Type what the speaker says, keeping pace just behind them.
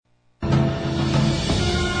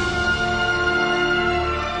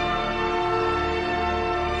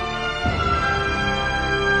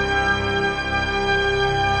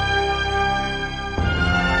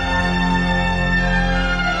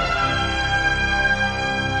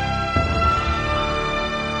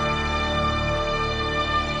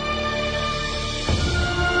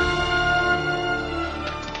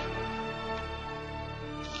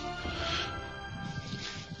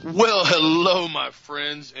Well, hello, my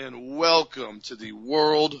friends, and welcome to the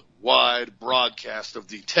worldwide broadcast of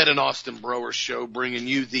the Ted and Austin Broer Show, bringing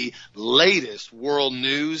you the latest world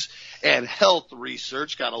news and health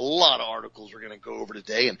research. Got a lot of articles we're going to go over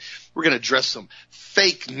today, and we're going to address some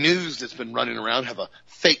fake news that's been running around, have a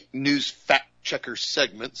fake news fact checker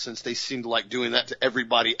segment, since they seem to like doing that to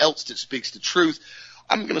everybody else that speaks the truth.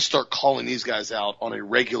 I'm going to start calling these guys out on a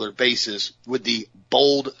regular basis with the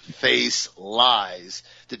bold-faced lies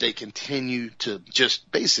that they continue to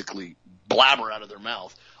just basically blabber out of their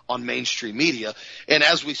mouth on mainstream media. And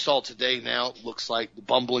as we saw today now, it looks like the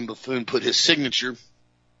bumbling buffoon put his signature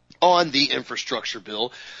on the infrastructure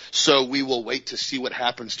bill. So we will wait to see what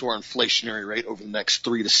happens to our inflationary rate over the next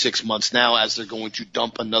 3 to 6 months now, as they're going to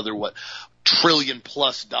dump another, trillion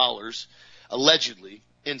plus dollars, allegedly,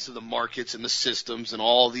 into the markets and the systems and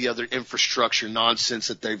all the other infrastructure nonsense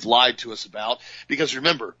that they've lied to us about. Because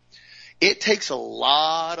remember, it takes a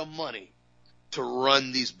lot of money to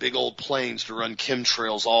run these big old planes, to run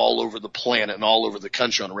chemtrails all over the planet and all over the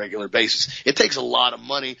country on a regular basis. It takes a lot of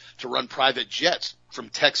money to run private jets from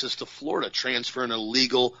Texas to Florida, transferring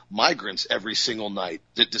illegal migrants every single night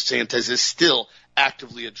that DeSantis is still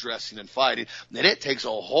actively addressing and fighting. And it takes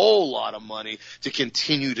a whole lot of money to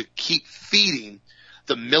continue to keep feeding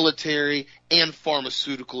the military and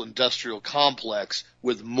pharmaceutical industrial complex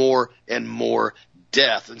with more and more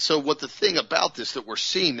death. And so what the thing about this that we're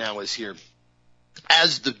seeing now is here,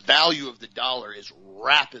 as the value of the dollar is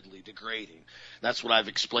rapidly degrading, that's what I've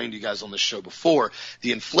explained to you guys on this show before,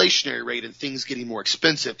 the inflationary rate and things getting more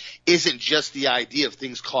expensive isn't just the idea of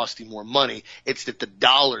things costing more money. It's that the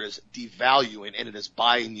dollar is devaluing and it is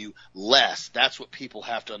buying you less. That's what people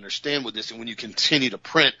have to understand with this. And when you continue to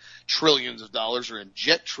print trillions of dollars or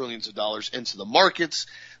inject trillions of dollars into the markets,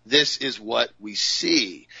 this is what we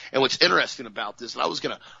see. And what's interesting about this, and I was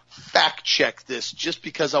going to fact check this just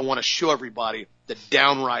because I want to show everybody the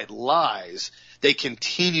downright lies they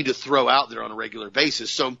continue to throw out there on a regular basis.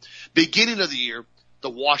 So beginning of the year, the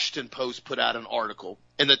Washington Post put out an article,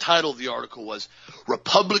 and the title of the article was,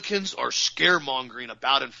 "Republicans are scaremongering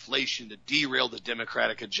about inflation to derail the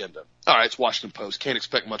Democratic agenda." All right, it's Washington Post. Can't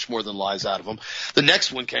expect much more than lies out of them. The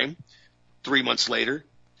next one came 3 months later.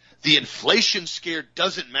 "The inflation scare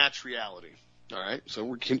doesn't match reality." All right, so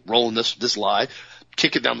we're keep rolling this lie,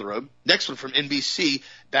 kick it down the road. Next one from NBC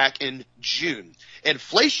back in June.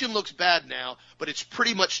 "Inflation looks bad now, but it's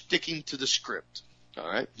pretty much sticking to the script." All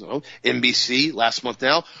right, so NBC last month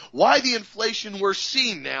now, "Why the inflation we're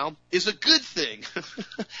seeing now is a good thing."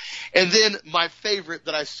 And then my favorite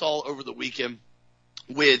that I saw over the weekend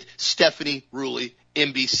with Stephanie Ruley,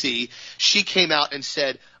 NBC, she came out and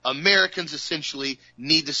said Americans essentially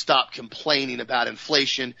need to stop complaining about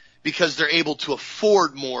inflation because they're able to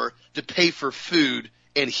afford more to pay for food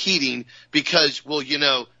and heating because,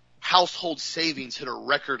 household savings hit a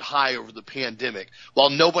record high over the pandemic.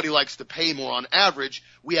 While nobody likes to pay more on average,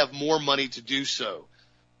 we have more money to do so.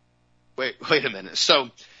 Wait a minute.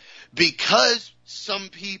 So because some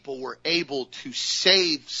people were able to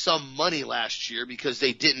save some money last year because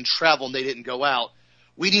they didn't travel and they didn't go out,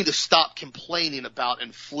 we need to stop complaining about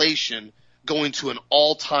inflation going to an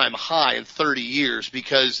all-time high in 30 years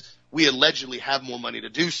because we allegedly have more money to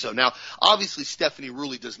do so. Now, obviously, Stephanie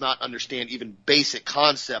Ruley does not understand even basic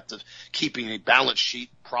concept of keeping a balance sheet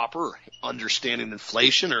proper, or understanding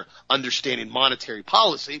inflation, or understanding monetary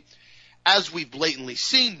policy. As we've blatantly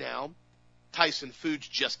seen now, Tyson Foods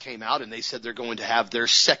just came out and they said they're going to have their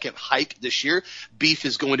second hike this year. Beef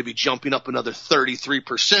is going to be jumping up another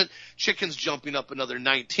 33%. Chicken's jumping up another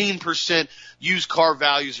 19%. Used car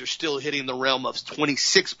values are still hitting the realm of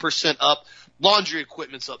 26% up. Laundry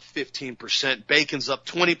equipment's up 15%. Bacon's up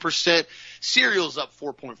 20%. Cereal's up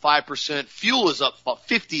 4.5%. Fuel is up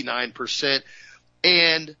 59%.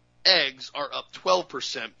 And eggs are up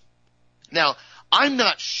 12%. Now, I'm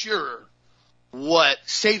not sure what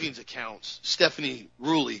savings accounts Stephanie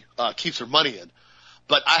Ruley keeps her money in,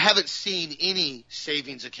 but I haven't seen any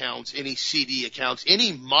savings accounts, any CD accounts,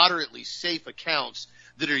 any moderately safe accounts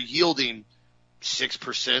that are yielding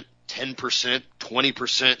 6%, 10%,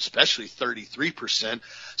 20%, especially 33%.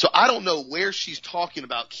 So I don't know where she's talking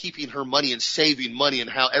about keeping her money and saving money and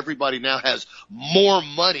how everybody now has more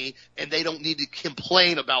money and they don't need to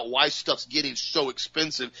complain about why stuff's getting so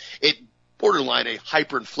expensive. It borderline a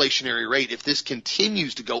hyperinflationary rate if this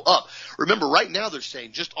continues to go up. Remember, right now they're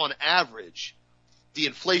saying just on average, the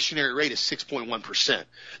inflationary rate is 6.1%.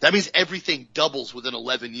 That means everything doubles within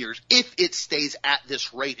 11 years if it stays at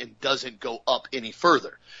this rate and doesn't go up any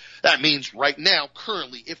further. That means right now,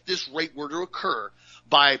 currently, if this rate were to occur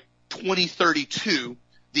by 2032,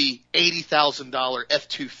 the $80,000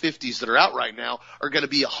 F-250s that are out right now are going to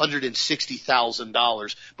be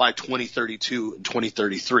 $160,000 by 2032 and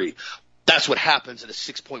 2033. That's what happens at a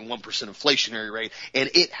 6.1% inflationary rate, and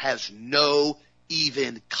it has no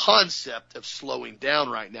even concept of slowing down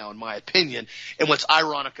right now, in my opinion. And what's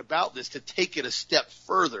ironic about this, to take it a step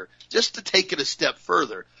further,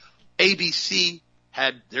 ABC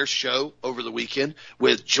had their show over the weekend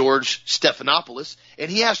with George Stephanopoulos, and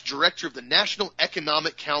he asked director of the National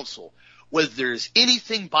Economic Council whether there's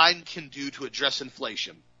anything Biden can do to address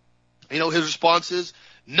inflation. You know, his response is,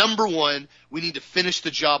 number one, we need to finish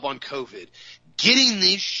the job on COVID. Getting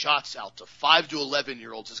these shots out to 5 to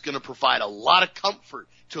 11-year-olds is going to provide a lot of comfort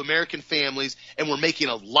to American families, and we're making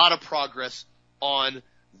a lot of progress on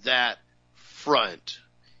that front.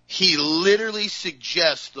 He literally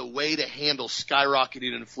suggests the way to handle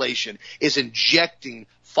skyrocketing inflation is injecting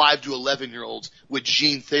 5 to 11-year-olds with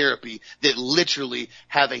gene therapy that literally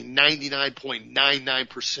have a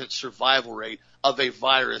 99.99% survival rate of a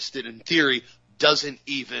virus that in theory doesn't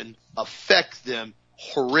even affect them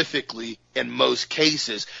horrifically in most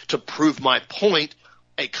cases. To prove my point,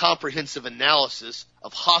 a comprehensive analysis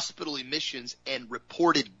of hospital admissions and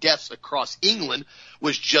reported deaths across England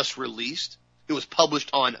was just released. It was published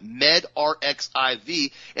on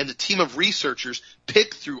MedRxiv, and the team of researchers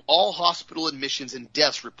picked through all hospital admissions and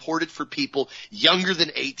deaths reported for people younger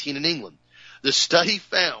than 18 in England. The study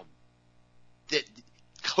found that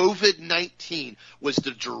COVID-19 was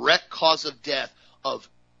the direct cause of death of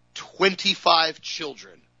 25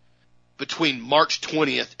 children between March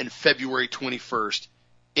 20th and February 21st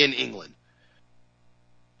in England.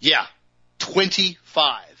 Yeah,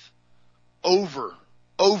 25. Over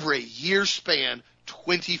a year span,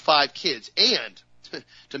 25 kids. And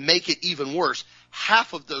to make it even worse,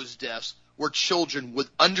 half of those deaths were children with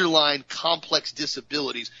underlying complex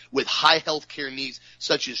disabilities with high health care needs,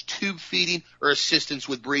 such as tube feeding or assistance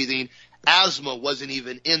with breathing. Asthma wasn't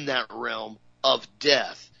even in that realm of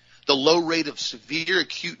death. The low rate of severe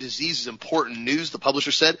acute disease is important news, the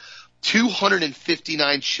publisher said.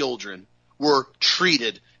 259 children were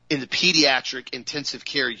treated in the pediatric intensive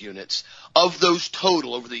care units. Of those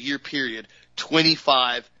total, over the year period,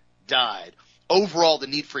 25 died. Overall, the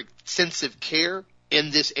need for intensive care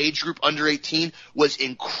in this age group under 18 was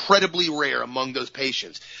incredibly rare among those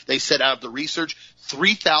patients. They said out of the research,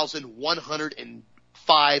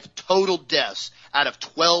 3,105 total deaths out of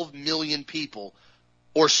 12 million people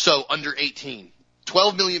or so under 18.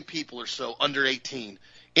 12 million people or so under 18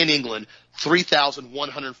 in England,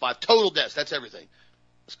 3,105 total deaths. That's everything.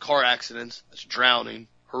 It's car accidents, it's drowning,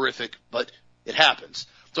 horrific, but it happens.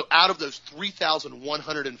 So out of those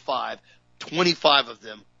 3,105, 25 of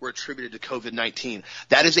them were attributed to COVID-19.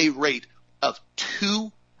 That is a rate of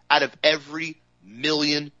 2 out of every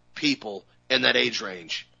million people in that age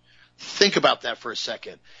range. Think about that for a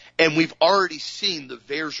second. And we've already seen the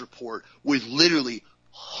VAERS report with literally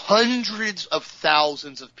hundreds of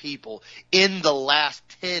thousands of people in the last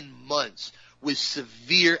 10 months with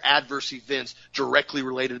severe adverse events directly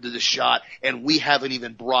related to the shot, and we haven't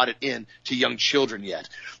even brought it in to young children yet.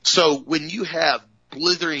 So when you have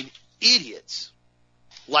blithering idiots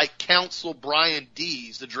like Counsel Brian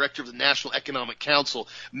Dees, the director of the National Economic Council,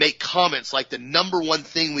 make comments like the number one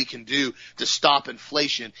thing we can do to stop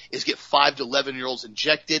inflation is get 5 to 11-year-olds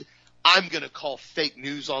injected, I'm going to call fake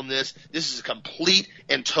news on this. This is a complete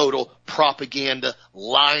and total propaganda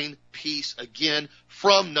line piece, again,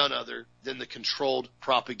 from none other than the controlled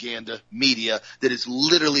propaganda media that is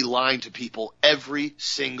literally lying to people every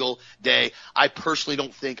single day. I personally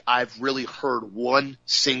don't think I've really heard one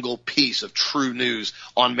single piece of true news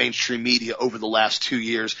on mainstream media over the last 2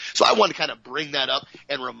 years. So I want to kind of bring that up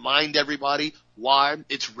and remind everybody why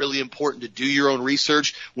it's really important to do your own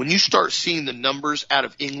research. When you start seeing the numbers out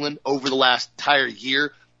of England over the last entire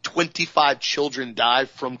year, 25 children died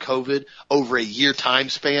from COVID over a year time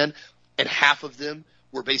span, and half of them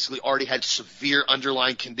were basically already had severe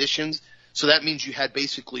underlying conditions. So that means you had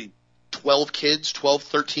basically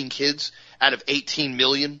 13 kids out of 18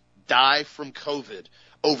 million die from COVID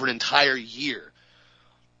over an entire year.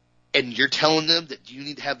 And you're telling them that you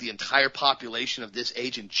need to have the entire population of this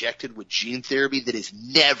age injected with gene therapy that has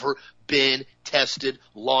never been tested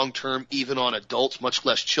long-term, even on adults, much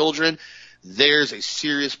less children. There's a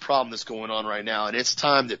serious problem that's going on right now, and it's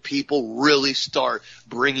time that people really start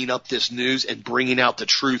bringing up this news and bringing out the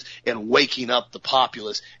truth and waking up the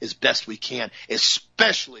populace as best we can,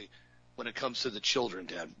 especially when it comes to the children,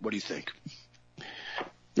 Dad. What do you think?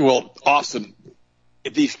 Well, Austin,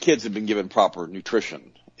 if these kids have been given proper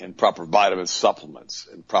nutrition and proper vitamin supplements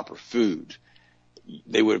and proper food,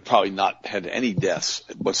 they would have probably not had any deaths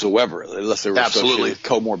whatsoever unless they were associated with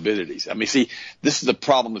comorbidities. I mean, see, this is the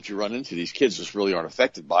problem that you run into. These kids just really aren't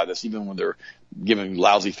affected by this, even when they're given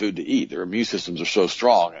lousy food to eat. Their immune systems are so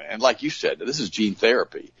strong. And like you said, this is gene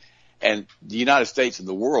therapy. And the United States and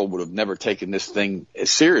the world would have never taken this thing as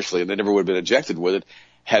seriously, and they never would have been injected with it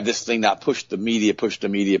had this thing not pushed by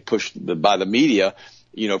the media,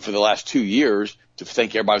 for the last 2 years to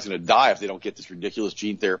think everybody's going to die if they don't get this ridiculous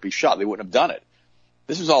gene therapy shot. They wouldn't have done it.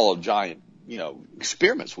 This is all a giant,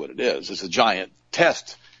 experiment's what it is. It's a giant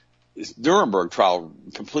test. This Nuremberg trial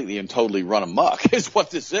completely and totally run amok is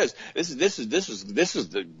what this is. This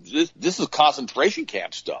is concentration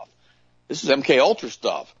camp stuff. This is MK Ultra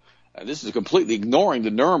stuff. And this is completely ignoring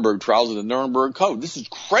the Nuremberg trials and the Nuremberg Code. This is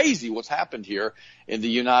crazy what's happened here in the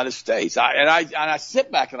United States. I sit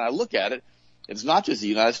back and I look at it. It's not just the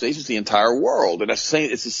United States, it's the entire world. And it's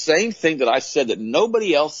the same thing that I said that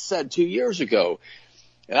nobody else said 2 years ago.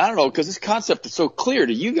 And I don't know, because this concept is so clear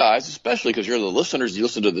to you guys, especially because you're the listeners, you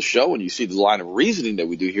listen to the show and you see the line of reasoning that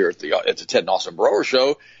we do here at the Ted and Austin Broer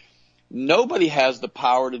Show. Nobody has the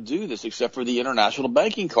power to do this except for the international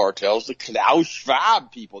banking cartels, the Klaus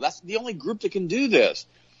Schwab people. That's the only group that can do this.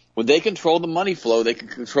 When they control the money flow, they can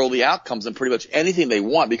control the outcomes and pretty much anything they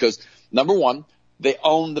want because, number one, they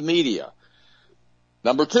own the media.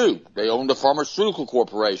 Number two, they own the pharmaceutical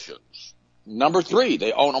corporations. Number three,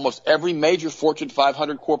 they own almost every major Fortune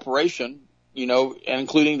 500 corporation,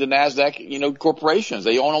 including the NASDAQ, corporations.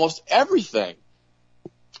 They own almost everything.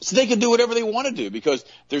 So they can do whatever they want to do because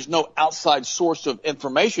there's no outside source of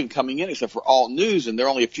information coming in except for alt news, and there are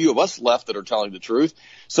only a few of us left that are telling the truth.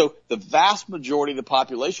 So the vast majority of the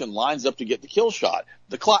population lines up to get the kill shot,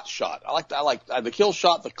 the clot shot. I like the kill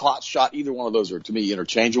shot, the clot shot. Either one of those are to me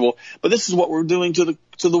interchangeable. But this is what we're doing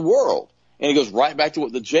to the world. And it goes right back to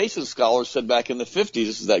what the Jason scholars said back in the 50s.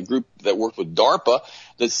 This is that group that worked with DARPA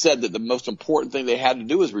that said that the most important thing they had to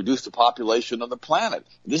do is reduce the population of the planet.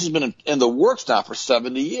 This has been in the works now for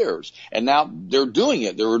 70 years. And now they're doing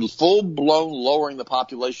it. They're full-blown lowering the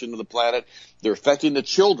population of the planet. They're affecting the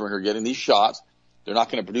children who are getting these shots. They're not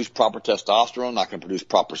going to produce proper testosterone, not going to produce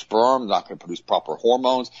proper sperm, not going to produce proper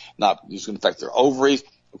hormones, it's going to affect their ovaries,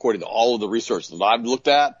 according to all of the research that I've looked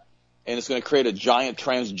at. And it's going to create a giant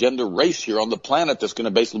transgender race here on the planet that's going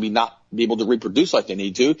to basically not be able to reproduce like they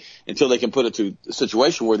need to until they can put it to a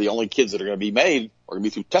situation where the only kids that are going to be made are going to be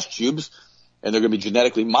through test tubes and they're going to be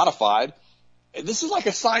genetically modified. And this is like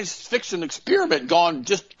a science fiction experiment gone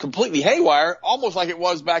just completely haywire, almost like it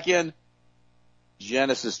was back in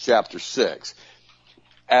Genesis chapter 6.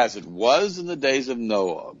 As it was in the days of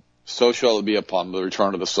Noah, so shall it be upon the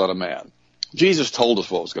return of the Son of Man. Jesus told us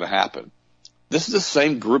what was going to happen. This is the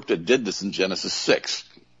same group that did this in Genesis 6.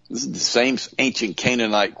 This is the same ancient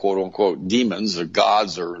Canaanite, quote-unquote, demons or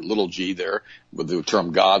gods or little g there with the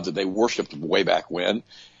term gods that they worshipped way back when.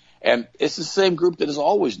 And it's the same group that has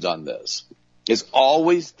always done this. It's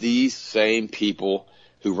always these same people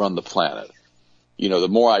who run the planet. The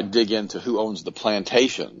more I dig into who owns the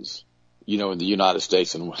plantations, in the United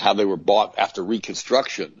States and how they were bought after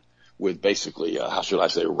Reconstruction with basically,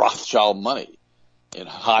 Rothschild money. And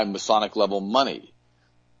high Masonic level money.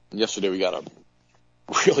 And yesterday we got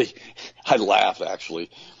I laughed actually,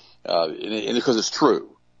 and because it's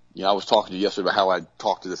true. I was talking to you yesterday about how I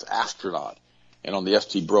talked to this astronaut, and on the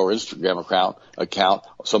ST Broer Instagram account,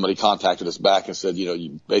 somebody contacted us back and said,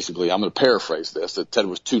 basically, I'm going to paraphrase this, that Ted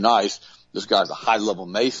was too nice. This guy's a high level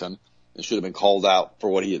Mason and should have been called out for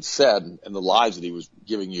what he had said and the lies that he was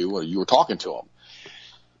giving you when you were talking to him.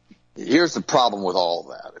 Here's the problem with all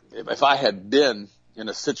of that. If I had been in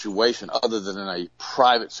a situation other than in a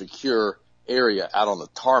private, secure area out on the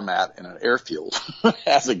tarmac in an airfield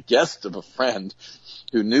as a guest of a friend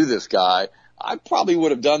who knew this guy, I probably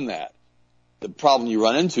would have done that. The problem you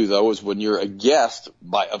run into, though, is when you're a guest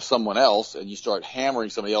of someone else and you start hammering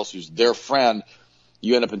somebody else who's their friend,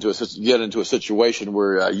 you get into a situation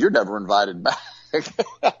where you're never invited back.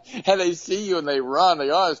 And they see you and they run.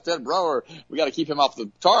 It's Ted Broer. We got to keep him off the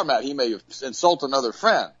tarmac. He may insult another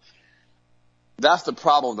friend. That's the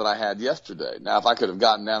problem that I had yesterday. Now, if I could have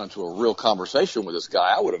gotten down into a real conversation with this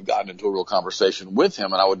guy, I would have gotten into a real conversation with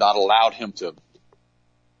him, and I would not allowed him to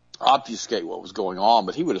obfuscate what was going on.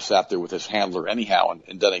 But he would have sat there with his handler anyhow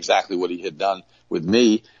and done exactly what he had done with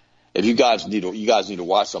me. If you guys need to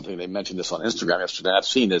watch something, they mentioned this on Instagram yesterday. I've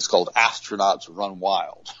seen it. It's called Astronauts Run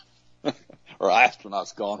Wild. Or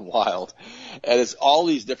Astronauts Gone Wild. And it's all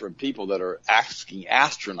these different people that are asking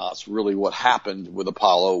astronauts really what happened with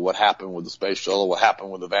Apollo, what happened with the space shuttle, what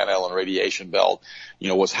happened with the Van Allen radiation belt,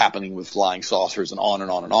 what's happening with flying saucers and on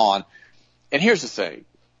and on and on. And here's the thing.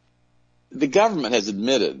 the government has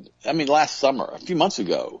admitted, I mean, last summer, a few months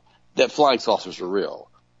ago, that flying saucers are real,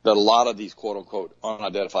 that a lot of these quote-unquote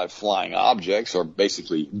unidentified flying objects are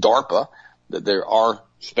basically DARPA, that there are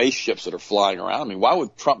spaceships that are flying around. I mean, why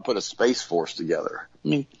would Trump put a space force together? I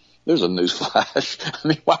mean, there's a newsflash. I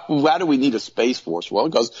mean, why do we need a space force? Well,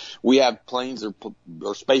 because we have planes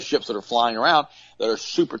or spaceships that are flying around that are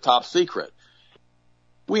super top secret.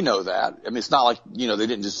 We know that. I mean, it's not like, they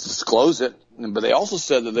didn't just disclose it, but they also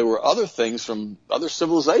said that there were other things from other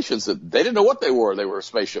civilizations that they didn't know what they were. They were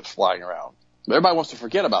spaceships flying around. Everybody wants to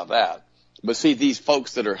forget about that. But see, these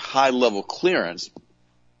folks that are high level clearance,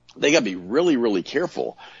 they got to be really, really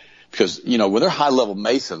careful. Because, when they're high-level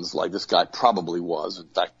Masons, like this guy probably was, in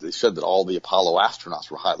fact, they said that all the Apollo astronauts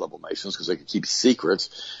were high-level Masons because they could keep secrets,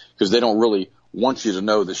 because they don't really want you to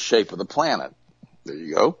know the shape of the planet. There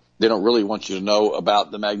you go. They don't really want you to know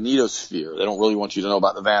about the magnetosphere. They don't really want you to know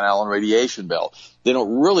about the Van Allen radiation belt. They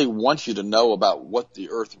don't really want you to know about what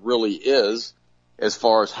the Earth really is as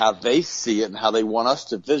far as how they see it and how they want us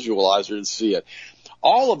to visualize it and see it.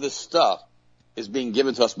 All of this stuff is being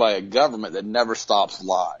given to us by a government that never stops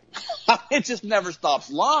lying. It just never stops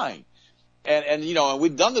lying. And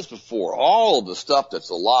we've done this before. All of the stuff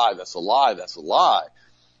that's a lie, that's a lie, that's a lie.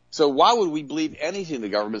 So why would we believe anything the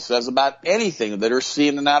government says about anything that are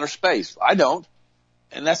seen in outer space? I don't.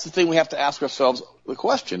 And that's the thing we have to ask ourselves the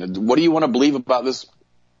question. What do you want to believe about this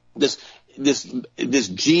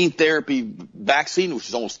gene therapy vaccine, which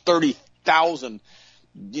is almost 30,000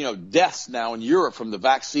 deaths now in Europe from the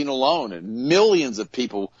vaccine alone, and millions of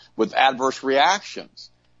people with adverse reactions.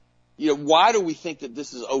 Why do we think that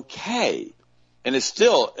this is okay? And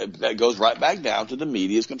that goes right back down to the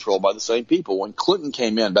media is controlled by the same people. When Clinton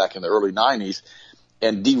came in back in the early 90s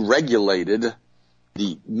and deregulated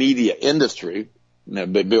the media industry,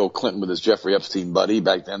 Bill Clinton with his Jeffrey Epstein buddy,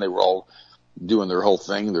 back then they were all doing their whole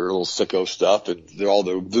thing, their little sicko stuff, and all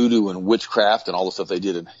their voodoo and witchcraft and all the stuff they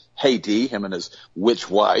did in Haiti, him and his witch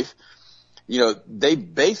wife. They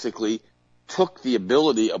basically took the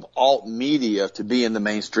ability of alt media to be in the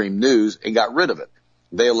mainstream news and got rid of it.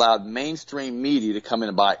 They allowed mainstream media to come in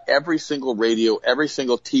and buy every single radio, every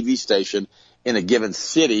single TV station in a given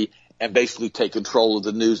city and basically take control of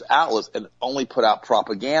the news outlets and only put out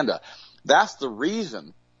propaganda. That's the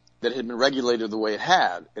reason that it had been regulated the way it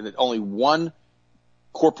had, and that only one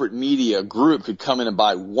corporate media group could come in and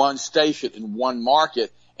buy one station in one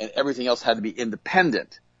market, and everything else had to be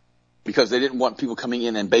independent, because they didn't want people coming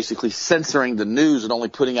in and basically censoring the news and only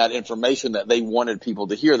putting out information that they wanted people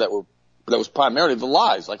to hear that was primarily the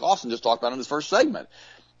lies, like Austin just talked about in his first segment.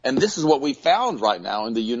 And this is what we found right now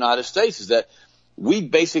in the United States, is that we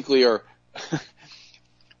basically are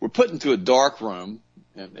we're put into a dark room,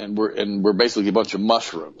 and we're basically a bunch of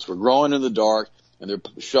mushrooms. We're growing in the dark, and they're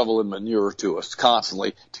shoveling manure to us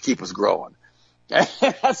constantly to keep us growing. And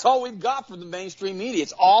that's all we've got from the mainstream media.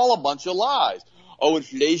 It's all a bunch of lies. Oh,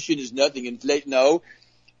 inflation is nothing. No,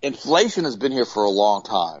 inflation has been here for a long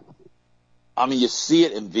time. I mean, you see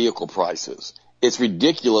it in vehicle prices. It's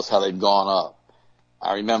ridiculous how they've gone up.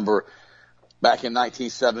 I remember back in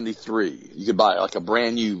 1973, you could buy like a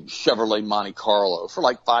brand new Chevrolet Monte Carlo for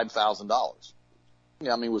like $5,000.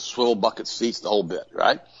 I mean, with swivel bucket seats, the whole bit,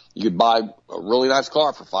 right? You could buy a really nice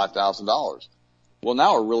car for $5,000. Well,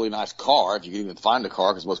 now a really nice car, if you can even find a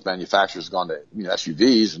car, because most manufacturers have gone to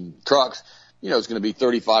SUVs and trucks, it's going to be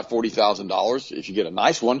 $35,000, $40,000. If you get a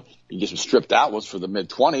nice one, you get some stripped out ones for the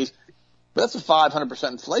mid-20s. But that's a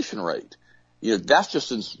 500% inflation rate. That's just,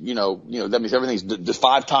 that means everything's just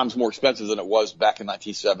 5 times more expensive than it was back in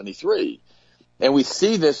 1973. And we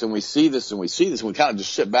see this and we see this and we see this, and we kind of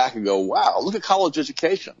just sit back and go, wow, look at college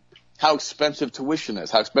education. How expensive tuition is,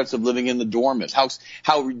 how expensive living in the dorm is,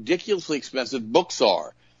 how ridiculously expensive books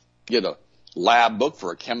are. You get a lab book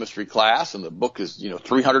for a chemistry class, and the book is,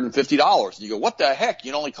 $350. You go, what the heck?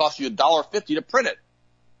 It only costs you $1.50 to print it.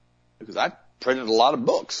 Because I've printed a lot of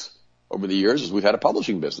books over the years as we've had a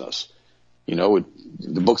publishing business.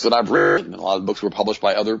 The books that I've written, a lot of the books were published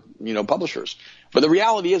by other, publishers. But the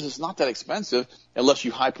reality is it's not that expensive unless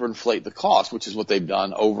you hyperinflate the cost, which is what they've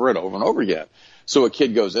done over and over and over again. So a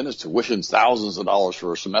kid goes in, his tuition's thousands of dollars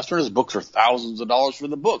for a semester, and his books are thousands of dollars for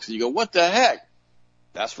the books. And you go, what the heck?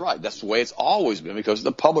 That's right. That's the way it's always been, because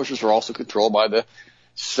the publishers are also controlled by the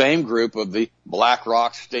same group of the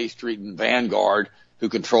BlackRock, State Street, and Vanguard, who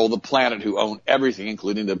control the planet, who own everything,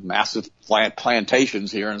 including the massive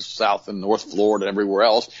plantations here in South and North Florida and everywhere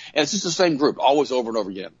else. And it's just the same group, always over and over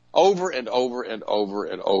again, over and over and over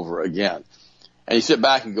and over again. And you sit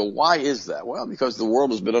back and go, why is that? Well, because the world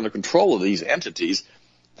has been under control of these entities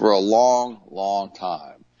for a long, long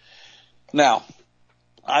time. Now,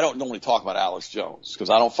 I don't normally talk about Alex Jones because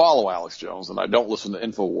I don't follow Alex Jones and I don't listen to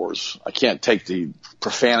InfoWars. I can't take the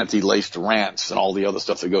profanity-laced rants and all the other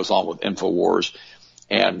stuff that goes on with InfoWars.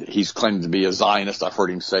 And he's claimed to be a Zionist. I've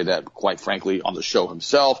heard him say that, quite frankly, on the show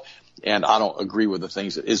himself. And I don't agree with the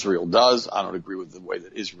things that Israel does. I don't agree with the way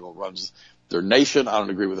that Israel runs their nation. I don't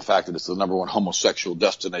agree with the fact that it's the number one homosexual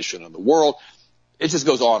destination in the world. It just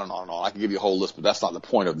goes on and on and on. I can give you a whole list, but that's not the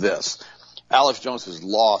point of this. Alex Jones has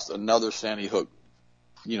lost another Sandy Hook,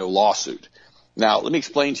 lawsuit. Now, let me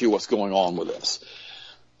explain to you what's going on with this.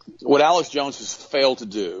 What Alex Jones has failed to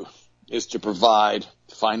do is to provide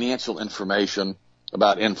financial information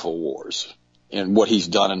about InfoWars and what he's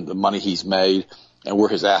done and the money he's made and where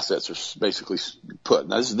his assets are basically put.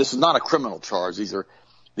 Now, this is not a criminal charge. These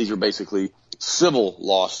are basically civil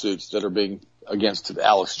lawsuits that are being against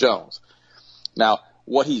Alex Jones. Now,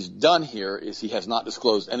 what he's done here is he has not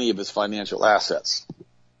disclosed any of his financial assets.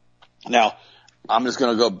 Now, I'm just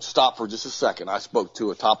going to go stop for just a second. I spoke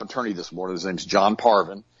to a top attorney this morning. His name's John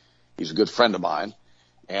Parvin. He's a good friend of mine.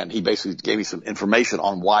 And he basically gave me some information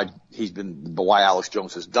on why Alex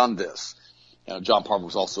Jones has done this. John Parvin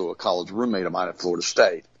was also a college roommate of mine at Florida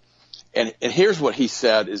State. And here's what he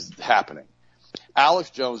said is happening.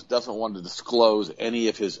 Alex Jones doesn't want to disclose any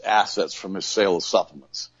of his assets from his sale of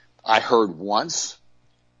supplements. I heard once,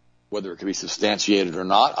 whether it could be substantiated or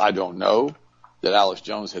not, I don't know, that Alex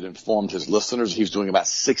Jones had informed his listeners he was doing about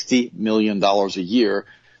 $60 million a year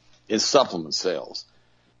in supplement sales.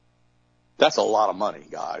 That's a lot of money,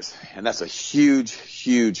 guys. And that's a huge,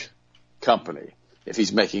 huge company. If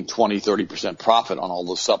he's making 20, 30% profit on all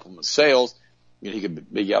those supplement sales, he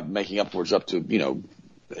could be making upwards up to, $18,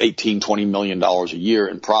 $20 million a year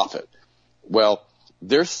in profit. Well,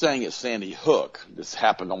 they're saying at Sandy Hook, this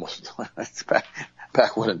happened almost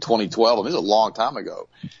back when in 2012, I mean, this is a long time ago,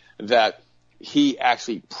 that he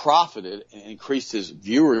actually profited and increased his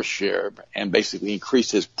viewership and basically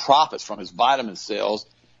increased his profits from his vitamin sales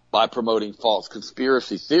by promoting false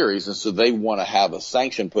conspiracy theories. And so they want to have a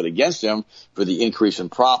sanction put against him for the increase in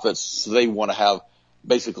profits. So they want to have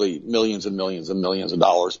basically millions and millions and millions of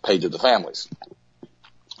dollars paid to the families.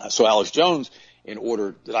 So Alex Jones, in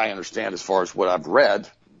order that I understand as far as what I've read,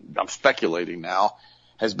 I'm speculating now,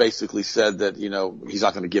 has basically said that, he's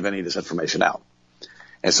not going to give any of this information out.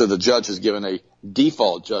 And so the judge has given a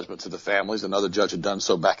default judgment to the families. Another judge had done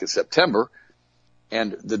so back in September.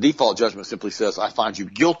 And the default judgment simply says, I find you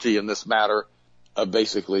guilty in this matter of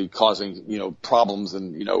basically causing, problems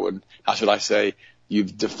and, and how should I say,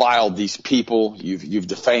 you've defiled these people, you've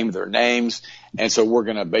defamed their names. And so we're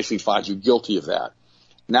going to basically find you guilty of that.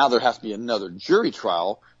 Now there has to be another jury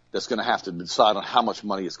trial that's going to have to decide on how much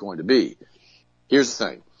money it's going to be. Here's the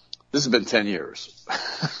thing. This has been 10 years.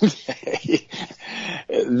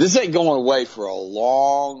 This ain't going away for a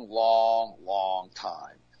long, long, long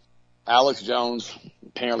time. Alex Jones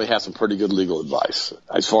apparently has some pretty good legal advice,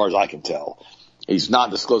 as far as I can tell. He's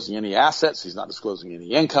not disclosing any assets. He's not disclosing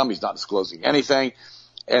any income. He's not disclosing anything.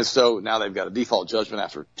 And so now they've got a default judgment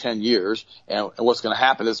after 10 years. And what's going to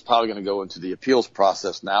happen is it's probably going to go into the appeals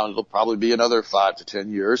process now, and it'll probably be another 5 to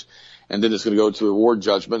 10 years. And then it's going to go to award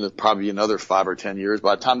judgment. It'll probably be another 5 or 10 years.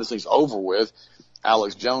 By the time this thing's over with,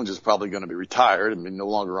 Alex Jones is probably going to be retired and be no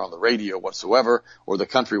longer on the radio whatsoever, or the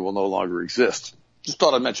country will no longer exist. Just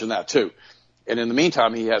thought I'd mention that too. And in the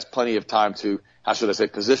meantime, he has plenty of time to, how should I say,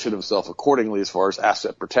 position himself accordingly as far as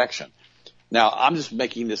asset protection. Now, I'm just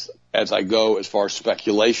making this as I go as far as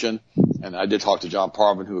speculation, and I did talk to John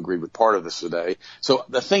Parvin, who agreed with part of this today. So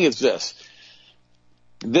the thing is this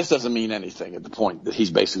doesn't mean anything at the point that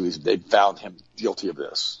they found him guilty of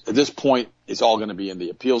this. At this point, it's all going to be in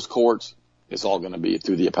the appeals courts. It's all going to be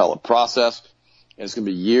through the appellate process. And it's going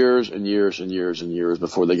to be years and years and years and years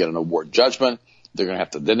before they get an award judgment. They're going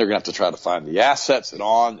to have to try to find the assets, and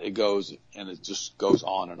on it goes, and it just goes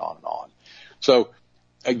on and on and on. So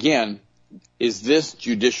again, is this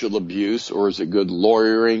judicial abuse, or is it good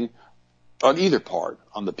lawyering on either part,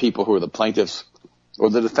 on the people who are the plaintiffs or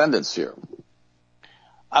the defendants here?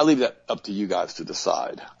 I leave that up to you guys to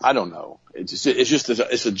decide. I don't know. It's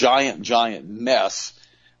a giant, giant mess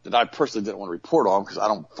that I personally didn't want to report on because I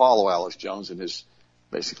don't follow Alex Jones and his,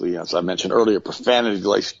 basically, as I mentioned earlier,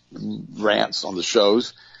 profanity-laced rants on the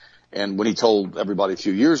shows. And when he told everybody a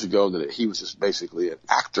few years ago that he was just basically an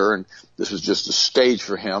actor and this was just a stage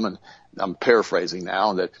for him, and I'm paraphrasing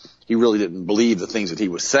now, and that he really didn't believe the things that he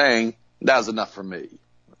was saying, that was enough for me.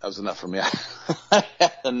 I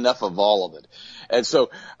had enough of all of it. And so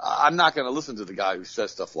I'm not going to listen to the guy who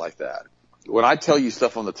says stuff like that. When I tell you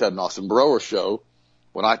stuff on the Ted and Austin Brower show,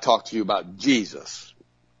 when I talk to you about Jesus,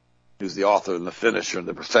 who's the author and the finisher and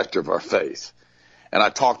the perfecter of our faith, and I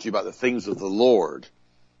talk to you about the things of the Lord,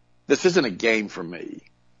 This isn't a game for me.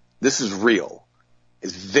 This is real.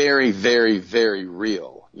 It's very, very, very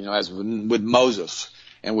real. You know, as with Moses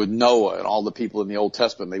and with Noah and all the people in the Old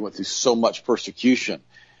Testament, they went through so much persecution.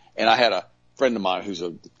 And I had a friend of mine who's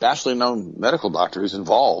a nationally known medical doctor who's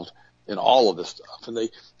involved in all of this stuff. And they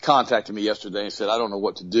contacted me yesterday and said, I don't know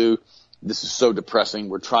what to do. This is so depressing.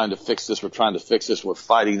 We're trying to fix this. We're trying to fix this. We're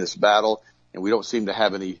fighting this battle, and we don't seem to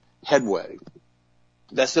have any headway.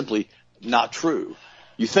 That's simply not true.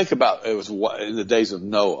 You think about it was in the days of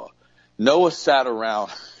Noah. Noah sat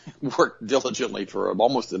around and worked diligently for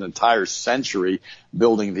almost an entire century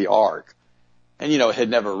building the ark. And, you know, it had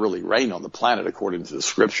never really rained on the planet according to the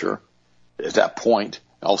scripture at that point.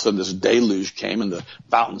 All of a sudden this deluge came and the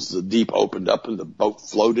fountains of the deep opened up and the boat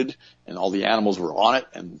floated and all the animals were on it.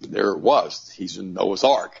 And there it was. He's in Noah's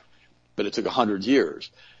ark. But it took 100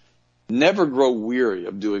 years. Never grow weary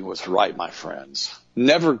of doing what's right, my friends.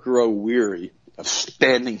 Never grow weary of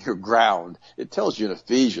standing your ground. It tells you in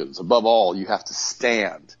Ephesians, above all, you have to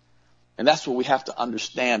stand. And that's what we have to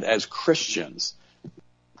understand as Christians.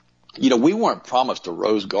 You know, we weren't promised a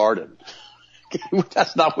rose garden.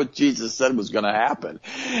 That's not what Jesus said was going to happen.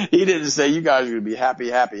 He didn't say you guys are going to be happy,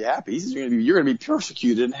 happy, happy. He says you're going to be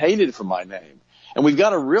persecuted and hated for my name. And we've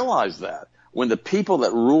got to realize that when the people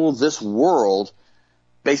that rule this world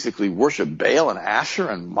basically worship Baal and Asher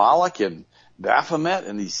and Moloch and Baphomet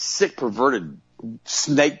and these sick, perverted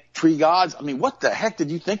snake tree gods. I mean, what the heck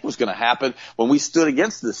did you think was going to happen when we stood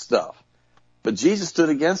against this stuff? But Jesus stood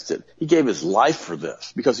against it. He gave his life for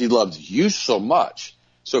this because he loves you so much.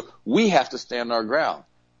 So we have to stand our ground,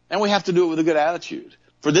 and we have to do it with a good attitude.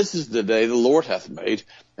 For this is the day the Lord hath made,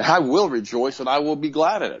 and I will rejoice and I will be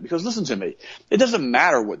glad in it. Because listen to me, it doesn't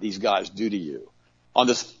matter what these guys do to you on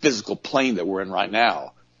this physical plane that we're in right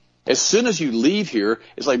now. As soon as you leave here,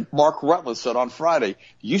 it's like Mark Rutland said on Friday,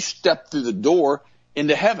 you step through the door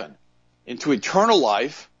into heaven, into eternal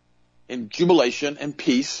life, in jubilation and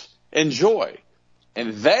peace and joy.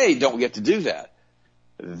 And they don't get to do that.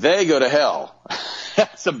 They go to hell.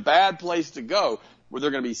 That's a bad place to go, where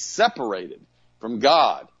they're going to be separated from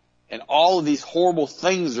God. And all of these horrible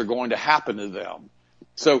things are going to happen to them.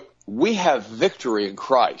 So we have victory in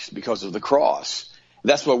Christ because of the cross.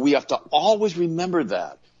 That's why we have to always remember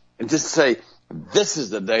that. And just say, this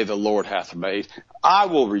is the day the Lord hath made. I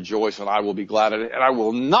will rejoice and I will be glad in it. And I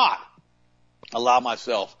will not allow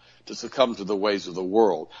myself to succumb to the ways of the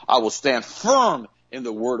world. I will stand firm in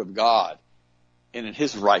the word of God and in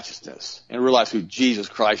his righteousness and realize who Jesus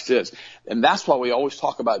Christ is. And that's why we always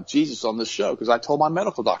talk about Jesus on this show, because I told my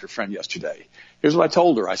medical doctor friend yesterday. Here's what I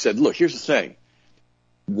told her. I said, look, here's the thing.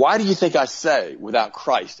 Why do you think I say without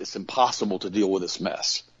Christ it's impossible to deal with this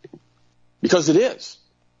mess? Because it is.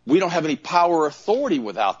 We don't have any power or authority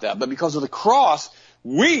without that. But because of the cross,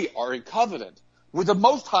 we are in covenant with the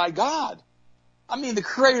Most High God. I mean, the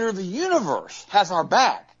creator of the universe has our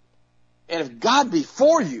back. And if God be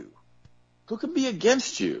for you, who can be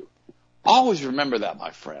against you? Always remember that, my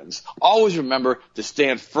friends. Always remember to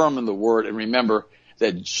stand firm in the word and remember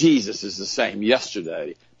that Jesus is the same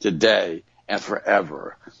yesterday, today, and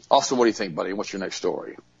forever. Also, what do you think, buddy? What's your next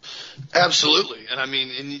story? Absolutely. And I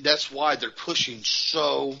mean, and that's why they're pushing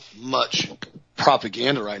so much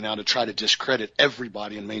propaganda right now to try to discredit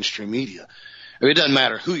everybody in mainstream media. I mean, it doesn't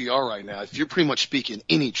matter who you are right now. If you're pretty much speaking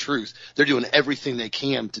any truth, they're doing everything they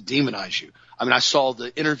can to demonize you. I mean, I saw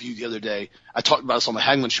the interview the other day. I talked about this on the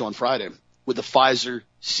Hagman show on Friday with the Pfizer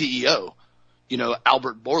CEO,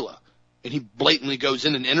 Albert Bourla. And he blatantly goes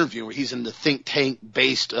in an interview where he's in the think tank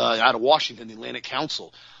based out of Washington, the Atlantic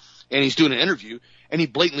Council. And he's doing an interview, and he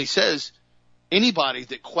blatantly says anybody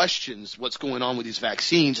that questions what's going on with these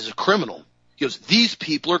vaccines is a criminal. He goes, these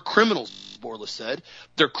people are criminals, Bourla said.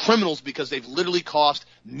 They're criminals because they've literally cost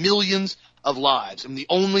millions of lives. And the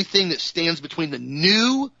only thing that stands between the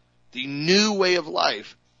new way of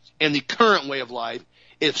life and the current way of life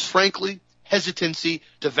is, frankly, hesitancy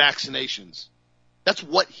to vaccinations. That's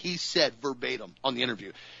what he said verbatim on the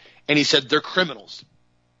interview. And he said, they're criminals.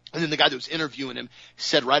 And then the guy that was interviewing him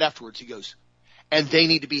said right afterwards, he goes, and they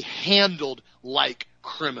need to be handled like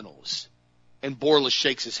criminals. And Bourla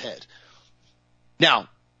shakes his head. Now,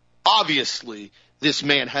 obviously, this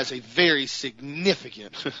man has a very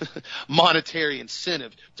significant monetary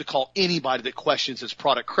incentive to call anybody that questions his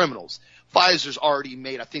product criminals. Pfizer's already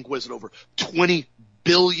made, I think, over $20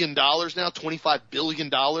 billion now, $25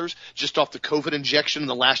 billion just off the COVID injection in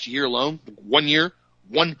the last year alone. 1 year.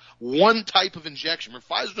 One type of injection.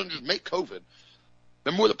 Pfizer doesn't just make COVID.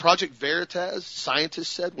 Remember what the Project Veritas scientists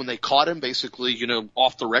said when they caught him, basically,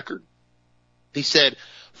 off the record? He said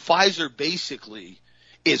Pfizer basically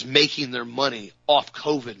is making their money off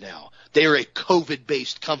COVID now. They are a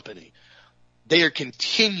COVID-based company. They are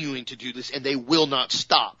continuing to do this, and they will not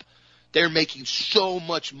stop. They're making so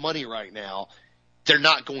much money right now, they're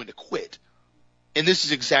not going to quit. And this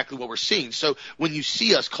is exactly what we're seeing. So when you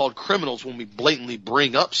see us called criminals when we blatantly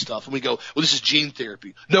bring up stuff and we go, well, this is gene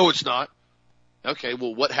therapy. No, it's not. Okay,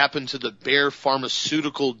 well, what happened to the Bayer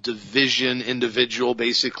Pharmaceutical Division individual,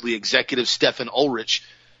 basically executive Stefan Ulrich,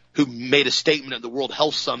 who made a statement at the World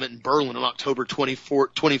Health Summit in Berlin on October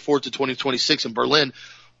 24th to 2026 in Berlin?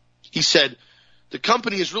 He said, the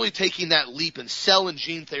company is really taking that leap in cell and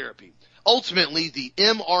gene therapy. Ultimately, the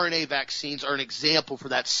mRNA vaccines are an example for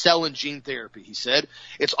that cell and gene therapy, he said.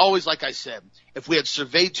 It's always like I said, if we had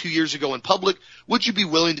surveyed 2 years ago in public, would you be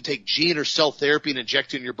willing to take gene or cell therapy and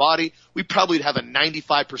inject it in your body? We probably would have a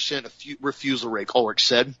 95% refusal rate, Ulrich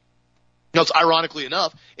said. Now, it's ironically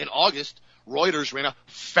enough, in August, Reuters ran a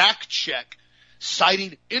fact check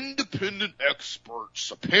citing independent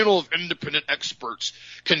experts. A panel of independent experts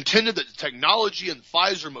contended that the technology in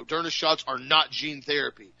Pfizer Moderna shots are not gene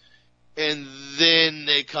therapy. And then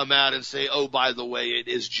they come out and say, oh, by the way, it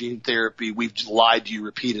is gene therapy. We've lied to you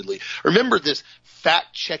repeatedly. Remember this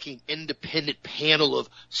fact-checking independent panel of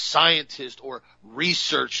scientists or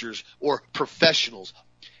researchers or professionals.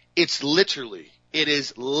 It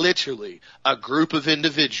is literally a group of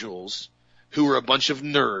individuals who are a bunch of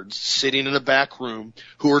nerds sitting in a back room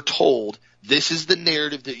who are told this is the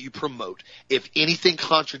narrative that you promote. If anything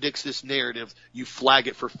contradicts this narrative, you flag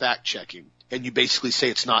it for fact-checking. And you basically say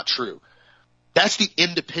it's not true. That's the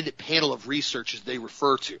independent panel of researchers they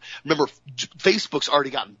refer to. Remember, Facebook's already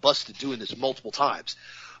gotten busted doing this multiple times.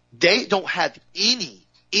 They don't have any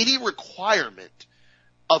requirement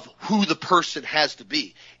of who the person has to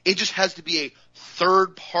be. It just has to be a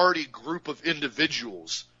third-party group of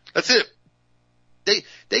individuals. That's it.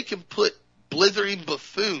 They can put blithering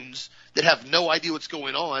buffoons that have no idea what's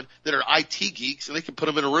going on, that are IT geeks, and they can put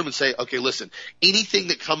them in a room and say, okay, listen, anything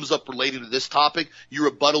that comes up relating to this topic, you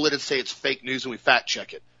rebuttal it and say it's fake news and we fact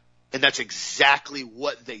check it. And that's exactly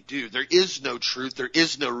what they do. There is no truth. There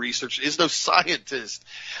is no research. There is no scientist.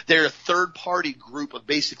 They're a third-party group of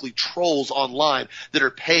basically trolls online that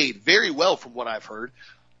are paid very well, from what I've heard,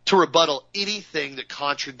 to rebuttal anything that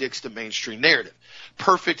contradicts the mainstream narrative.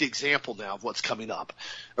 Perfect example now of what's coming up,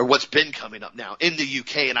 or what's been coming up now in the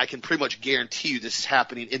UK, and I can pretty much guarantee you this is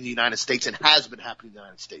happening in the United States and has been happening in the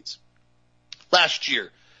United States. Last year,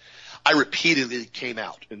 I repeatedly came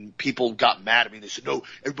out, and people got mad at me. They said, no,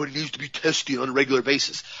 everybody needs to be tested on a regular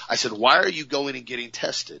basis. I said, why are you going and getting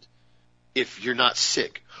tested if you're not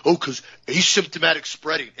sick? Oh, because asymptomatic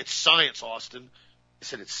spreading. It's science, Austin. I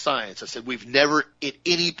said, it's science. I said, we've never at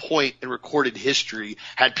any point in recorded history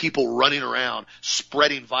had people running around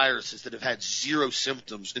spreading viruses that have had zero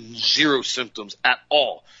symptoms at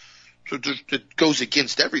all. So it goes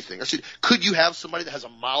against everything. I said, could you have somebody that has a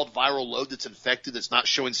mild viral load that's infected that's not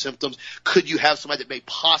showing symptoms? Could you have somebody that may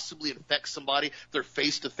possibly infect somebody if they're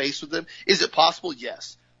face-to-face with them? Is it possible?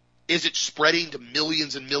 Yes. Is it spreading to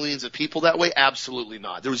millions and millions of people that way? Absolutely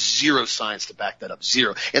not. There was zero science to back that up.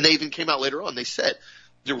 Zero. And they even came out later on. They said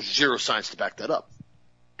there was zero science to back that up.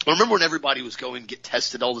 I remember when everybody was going to get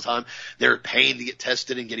tested all the time. They were paying to get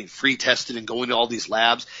tested and getting free tested and going to all these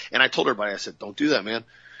labs. And I told everybody, I said, don't do that, man.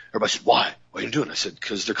 Everybody said, why? Why are you doing it? I said,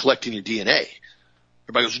 because they're collecting your DNA.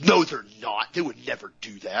 Everybody goes, no, they're not. They would never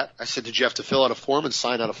do that. I said, did you have to fill out a form and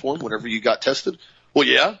sign out a form whenever you got tested? Well,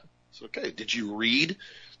 yeah. It's okay. Did you read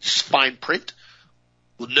fine print?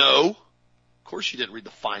 Well, no. Of course you didn't read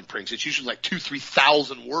the fine print. It's usually like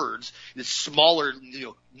 2,000-3,000 words. It's smaller,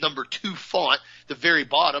 number 2 font, the very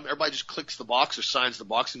bottom. Everybody just clicks the box or signs the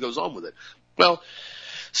box and goes on with it. Well,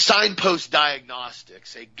 Signpost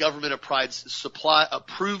Diagnostics, a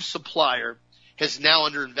government-approved supplier, is now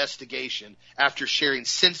under investigation after sharing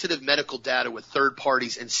sensitive medical data with third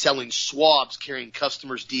parties and selling swabs carrying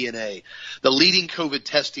customers' DNA. The leading COVID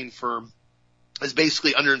testing firm is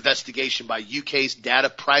basically under investigation by UK's data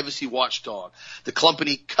privacy watchdog. The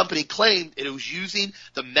company claimed it was using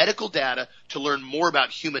the medical data to learn more about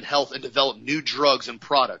human health and develop new drugs and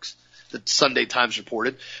products. The Sunday Times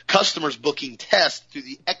reported customers booking tests through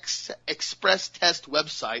the Express Test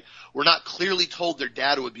website were not clearly told their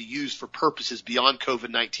data would be used for purposes beyond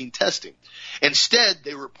COVID-19 testing. Instead,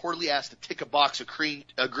 they were reportedly asked to tick a box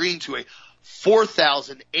agreeing to a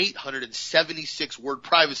 4,876 word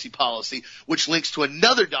privacy policy, which links to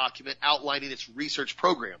another document outlining its research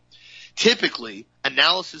program. Typically,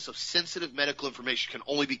 analysis of sensitive medical information can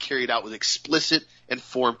only be carried out with explicit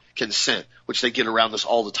informed consent, which they get around this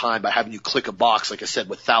all the time by having you click a box, like I said,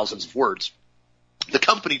 with thousands of words. The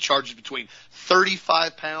company charges between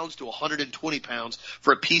 35 pounds to 120 pounds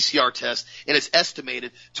for a PCR test, and is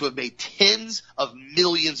estimated to have made tens of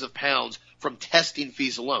millions of pounds from testing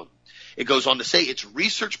fees alone. It goes on to say its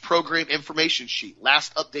research program information sheet,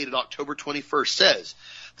 last updated October 21st, says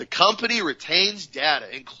the company retains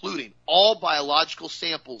data including all biological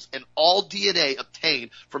samples and all DNA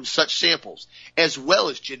obtained from such samples, as well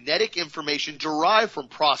as genetic information derived from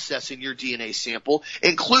processing your DNA sample,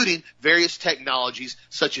 including various technologies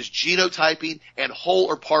such as genotyping and whole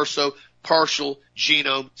or partial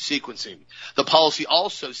genome sequencing. The policy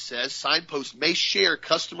also says Signpost may share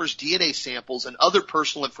customers' DNA samples and other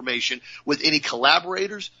personal information with any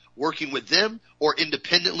collaborators working with them or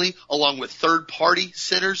independently, along with third-party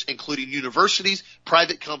centers, including universities,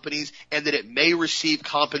 private companies, and that it may receive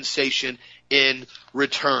compensation in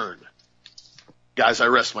return. Guys, I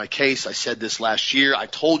rest my case. I said this last year. I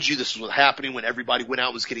told you this was what's happening when everybody went out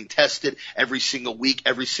and was getting tested every single week,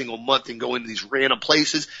 every single month, and going to these random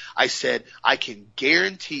places. I said, I can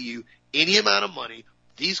guarantee you any amount of money,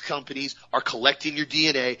 these companies are collecting your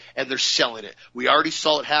DNA and they're selling it. We already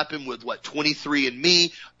saw it happen with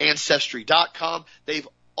 23andMe, Ancestry.com. They've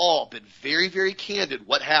all been very, very candid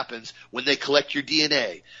what happens when they collect your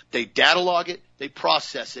DNA. They data log it, they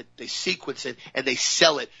process it, they sequence it, and they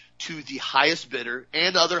sell it to the highest bidder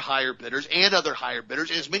and other higher bidders and other higher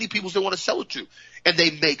bidders and as many people as they want to sell it to. And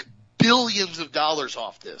they make billions of dollars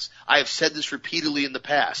off this. I have said this repeatedly in the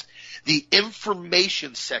past. The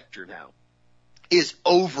information sector now is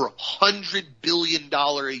over $100 billion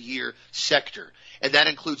a year sector. And that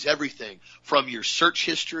includes everything from your search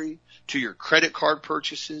history to your credit card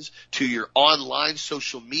purchases to your online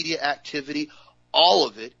social media activity. All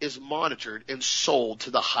of it is monitored and sold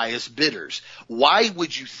to the highest bidders. Why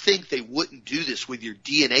would you think they wouldn't do this with your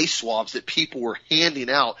DNA swabs that people were handing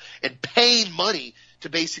out and paying money to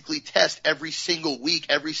basically test every single week,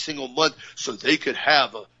 every single month so they could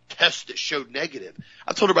have a test that showed negative?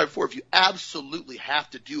 I've told everybody before, if you absolutely have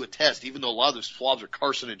to do a test, even though a lot of those swabs are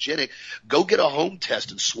carcinogenic, go get a home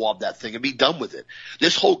test and swab that thing and be done with it.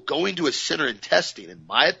 This whole going to a center and testing, in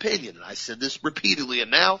my opinion, and I said this repeatedly,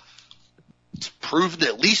 and now it's proven,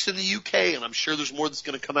 at least in the UK, and I'm sure there's more that's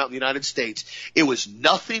going to come out in the United States, it was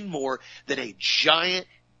nothing more than a giant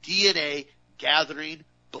DNA gathering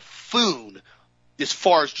buffoon as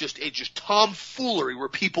far as just tomfoolery where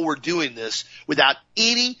people were doing this without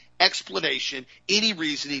any explanation, any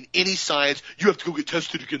reasoning, any science. You have to go get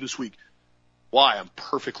tested again this week. Why? I'm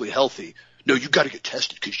perfectly healthy. No, you got to get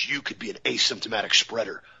tested because you could be an asymptomatic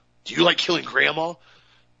spreader. Do you like killing grandma?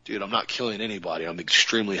 Dude, I'm not killing anybody. I'm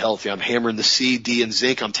extremely healthy. I'm hammering the C, D, and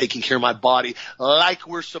zinc. I'm taking care of my body like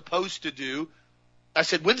we're supposed to do. I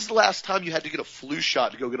said, when's the last time you had to get a flu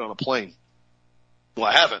shot to go get on a plane? Well,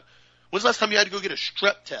 I haven't. When's the last time you had to go get a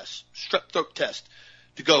strep throat test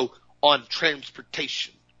to go on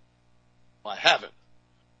transportation? Well, I haven't.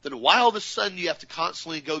 Then why all of a sudden you have to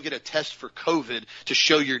constantly go get a test for COVID to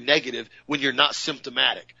show you're negative when you're not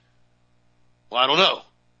symptomatic? Well, I don't know.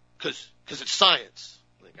 Because it's science.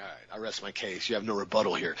 Like, all right, I rest my case. You have no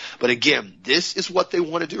rebuttal here. But again, this is what they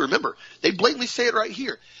want to do. Remember, they blatantly say it right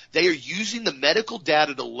here. They are using the medical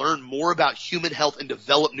data to learn more about human health and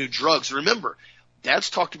develop new drugs. Remember,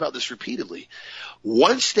 Dad's talked about this repeatedly.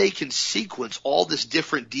 Once they can sequence all this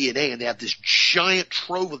different DNA and they have this giant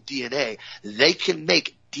trove of DNA, they can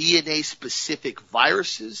make DNA-specific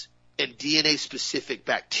viruses and DNA-specific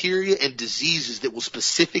bacteria and diseases that will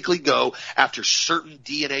specifically go after certain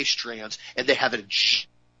DNA strands, and they have a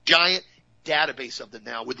giant database of them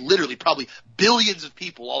now with literally probably billions of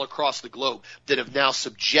people all across the globe that have now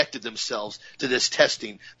subjected themselves to this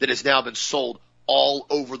testing that has now been sold all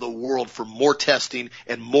over the world for more testing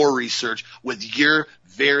and more research with your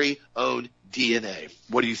very own DNA.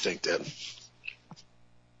 What do you think, Dad?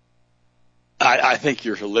 I think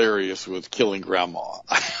you're hilarious with killing grandma.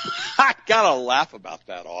 I gotta laugh about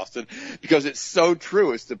that, Austin, because it's so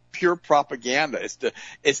true. It's the pure propaganda.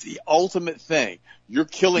 It's the ultimate thing. You're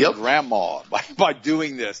killing grandma by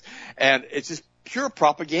doing this, and it's just pure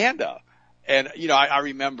propaganda. And I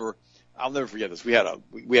remember, I'll never forget this. We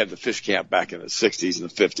had the fish camp back in the 60s and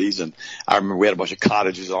the 50s, and I remember we had a bunch of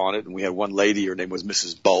cottages on it, and we had one lady. Her name was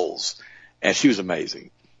Mrs. Bowles, and she was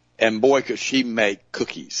amazing. And boy, could she make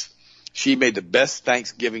cookies. She made the best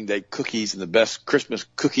Thanksgiving Day cookies and the best Christmas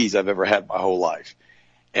cookies I've ever had my whole life.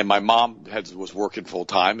 And my mom was working full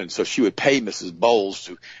time, and so she would pay Mrs. Bowles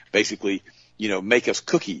to basically, make us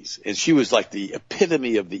cookies. And she was like the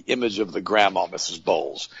epitome of the image of the grandma, Mrs.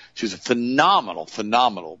 Bowles. She was a phenomenal,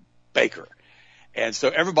 phenomenal baker. And so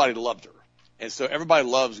everybody loved her. And so everybody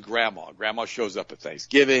loves grandma. Grandma shows up at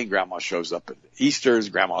Thanksgiving. Grandma shows up at Easter's.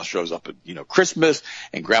 Grandma shows up at, Christmas.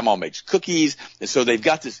 And grandma makes cookies. And so they've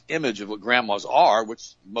got this image of what grandmas are,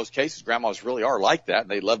 which in most cases grandmas really are like that. And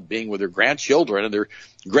they love being with their grandchildren. And they're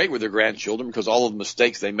great with their grandchildren because all of the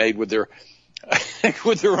mistakes they made with their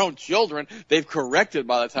with their own children, they've corrected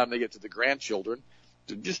by the time they get to the grandchildren.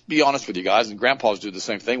 To just be honest with you guys, and grandpas do the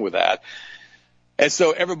same thing with that. And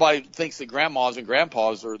so everybody thinks that grandmas and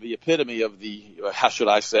grandpas are the epitome of the, how should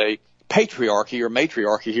I say, patriarchy or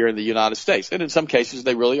matriarchy here in the United States. And in some cases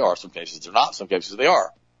they really are. Some cases they're not. Some cases they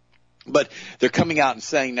are. But they're coming out and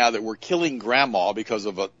saying now that we're killing grandma because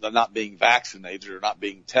of not being vaccinated or not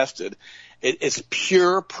being tested. It's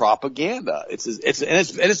pure propaganda. It's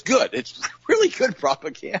good. It's really good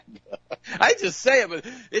propaganda. I just say it, but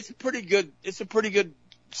it's a pretty good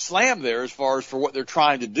slam there as far as for what they're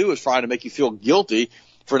trying to do is trying to make you feel guilty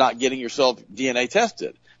for not getting yourself DNA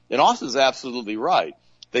tested. And Austin's absolutely right.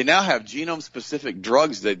 They now have genome-specific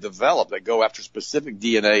drugs they develop that go after specific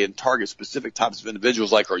DNA and target specific types of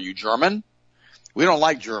individuals. Like, are you German? We don't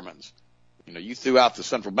like Germans. You threw out the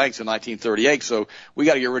central banks in 1938, so we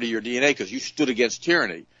got to get rid of your DNA because you stood against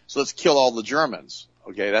tyranny. So let's kill all the Germans.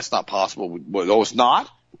 Okay, that's not possible. Oh, it's not?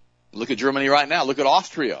 Look at Germany right now. Look at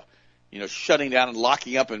Austria. Shutting down and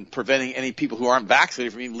locking up and preventing any people who aren't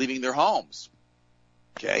vaccinated from even leaving their homes.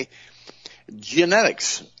 Okay?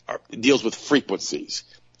 Genetics deals with frequencies,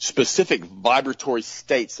 specific vibratory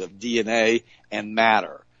states of DNA and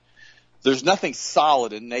matter. There's nothing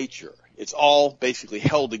solid in nature. It's all basically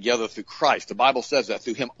held together through Christ. The Bible says that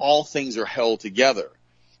through him all things are held together.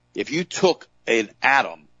 If you took an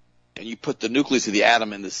atom and you put the nucleus of the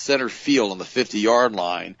atom in the center field on the 50-yard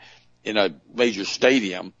line in a major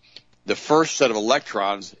stadium, the first set of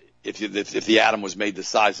electrons, if the atom was made the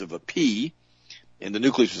size of a pea and the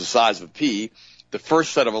nucleus was the size of a pea, the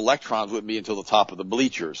first set of electrons wouldn't be until the top of the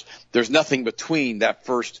bleachers. There's nothing between that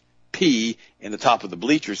first pea and the top of the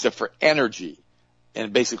bleachers except for energy.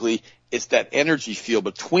 And basically, it's that energy field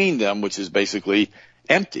between them which is basically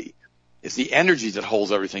empty. It's the energy that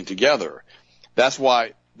holds everything together. That's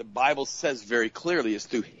why the Bible says very clearly it's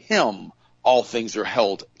through him all things are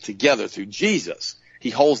held together, through Jesus. He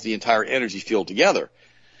holds the entire energy field together.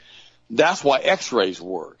 That's why X-rays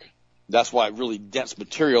work. That's why really dense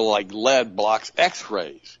material like lead blocks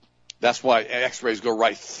X-rays. That's why X-rays go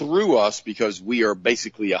right through us, because we are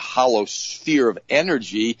basically a hollow sphere of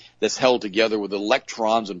energy that's held together with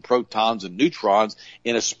electrons and protons and neutrons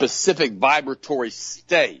in a specific vibratory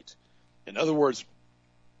state. In other words,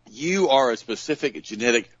 you are a specific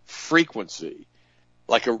genetic frequency,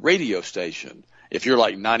 like a radio station. If you're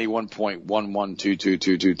like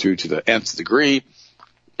 91.112222 to the nth degree,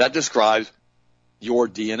 that describes your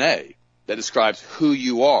DNA. That describes who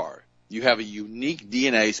you are. You have a unique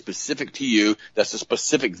DNA specific to you that's a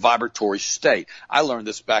specific vibratory state. I learned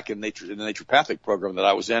this back in the naturopathic program that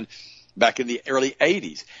I was in back in the early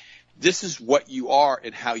 80s. This is what you are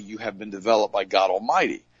and how you have been developed by God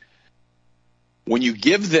Almighty. When you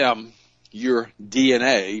give them your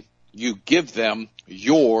DNA, you give them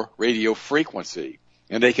your radio frequency,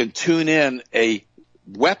 and they can tune in a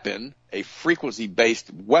weapon, a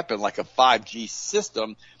frequency-based weapon like a 5G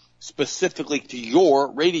system, specifically to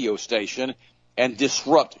your radio station and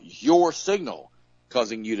disrupt your signal,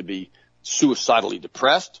 causing you to be suicidally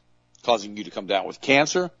depressed, causing you to come down with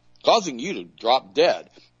cancer, causing you to drop dead,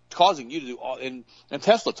 causing you to do all, and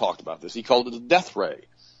Tesla talked about this. He called it a death ray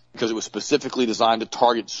because it was specifically designed to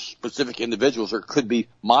target specific individuals or could be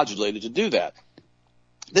modulated to do that.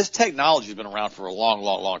 This technology has been around for a long,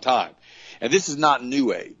 long, long time. And this is not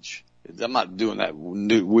new age. I'm not doing that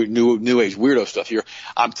new age weirdo stuff here.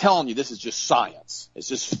 I'm telling you, this is just science. It's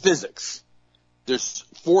just physics. There's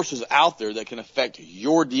forces out there that can affect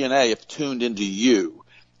your DNA if tuned into you.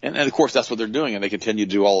 And of course, that's what they're doing, and they continue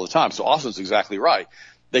to do all the time. So Austin's exactly right.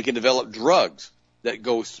 They can develop drugs that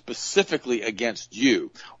go specifically against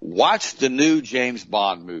you. Watch the new James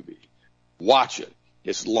Bond movie. Watch it.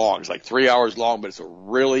 It's long. It's like 3 hours long, but it's a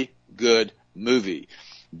really good movie.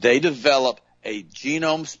 They develop a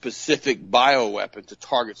genome-specific bioweapon to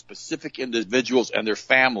target specific individuals and their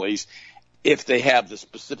families if they have the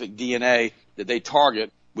specific DNA that they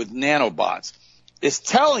target with nanobots. It's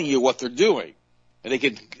telling you what they're doing, and they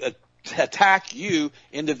can attack you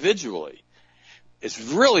individually. It's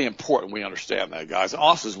really important we understand that, guys.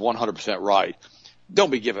 Austin's 100% right.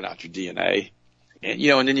 Don't be giving out your DNA. And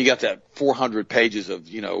then you got that 400 pages of,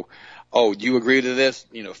 oh, do you agree to this?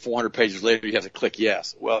 400 pages later, you have to click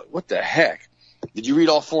yes. Well, what the heck? Did you read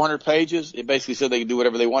all 400 pages? It basically said they could do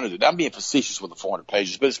whatever they wanted to do. I'm being facetious with the 400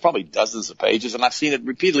 pages, but it's probably dozens of pages, and I've seen it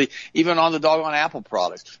repeatedly, even on the doggone Apple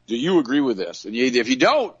products. Do you agree with this? And if you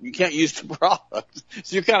don't, you can't use the product.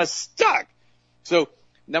 So you're kind of stuck. So,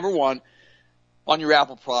 number one, on your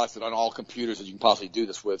Apple products and on all computers that you can possibly do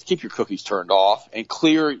this with, keep your cookies turned off and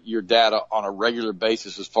clear your data on a regular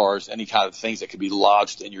basis as far as any kind of things that could be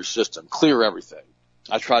lodged in your system. Clear everything.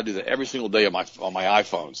 I try to do that every single day on my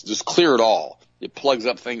iPhones. Just clear it all. It plugs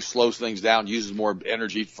up things, slows things down, uses more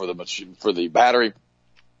energy for the battery.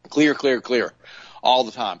 Clear all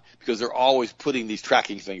the time, because they're always putting these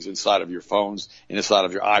tracking things inside of your phones and inside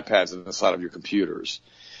of your iPads and inside of your computers.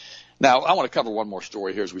 Now, I want to cover one more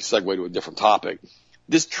story here as we segue to a different topic.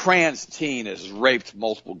 This trans teen has raped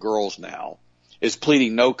multiple girls now, is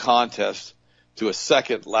pleading no contest to a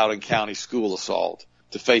second Loudoun County school assault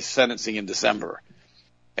to face sentencing in December.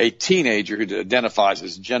 A teenager who identifies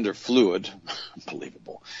as gender fluid,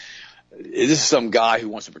 unbelievable. This is some guy who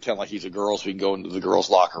wants to pretend like he's a girl so he can go into the girls'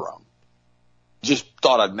 locker room. Just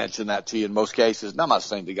thought I'd mention that to you in most cases. And I'm not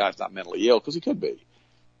saying the guy's not mentally ill, because he could be.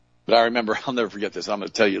 But I remember, I'll never forget this. I'm going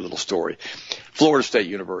to tell you a little story. Florida State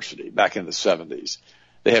University, back in the 70s,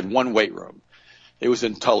 they had one weight room. It was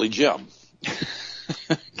in Tully Gym.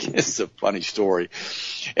 It's a funny story.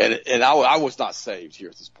 And I was not saved here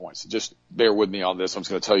at this point, so just bear with me on this. I'm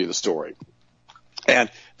just going to tell you the story. And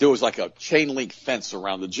there was like a chain link fence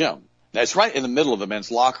around the gym. Now, it's right in the middle of the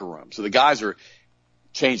men's locker room. So the guys are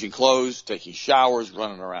changing clothes, taking showers,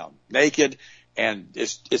 running around naked. And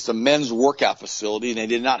it's a men's workout facility, and they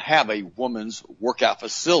did not have a woman's workout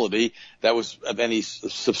facility that was of any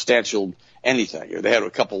substantial anything. They had a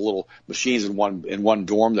couple little machines in one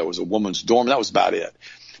dorm that was a woman's dorm. That was about it.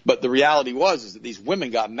 But the reality is that these women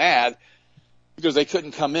got mad because they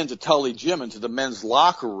couldn't come into Tully Gym, into the men's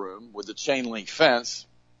locker room with the chain link fence,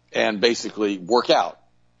 and basically work out.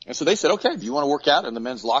 And so they said, okay, if you want to work out in the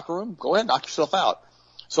men's locker room, go ahead, knock yourself out.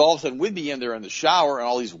 So all of a sudden we'd be in there in the shower, and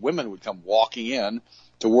all these women would come walking in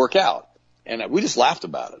to work out. And we just laughed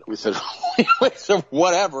about it. We said,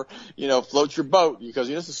 whatever, float your boat, because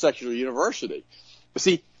this is a secular university. But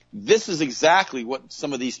see, this is exactly what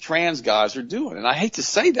some of these trans guys are doing. And I hate to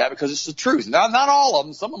say that because it's the truth. Now, not all of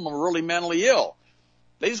them. Some of them are really mentally ill.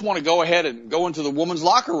 They just want to go ahead and go into the woman's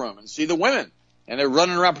locker room and see the women. And they're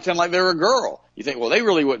running around pretending like they're a girl. You think, well, they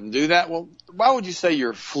really wouldn't do that. Well, why would you say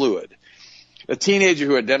you're fluid? A teenager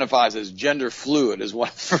who identifies as gender fluid is one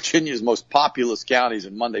of Virginia's most populous counties,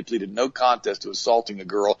 and Monday pleaded no contest to assaulting a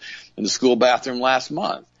girl in the school bathroom last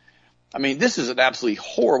month. I mean, this is an absolutely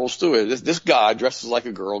horrible story. This guy dresses like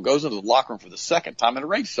a girl, goes into the locker room for the second time and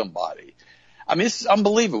rapes somebody. I mean, it's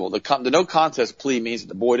unbelievable. The no contest plea means that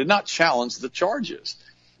the boy did not challenge the charges,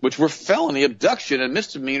 which were felony abduction and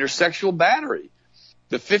misdemeanor sexual battery.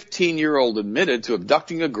 The 15-year-old admitted to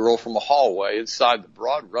abducting a girl from a hallway inside the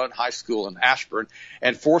Broad Run High School in Ashburn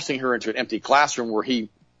and forcing her into an empty classroom where he,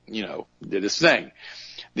 did his thing.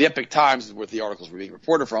 The Epic Times, where the articles were being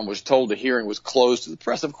reported from, was told the hearing was closed to the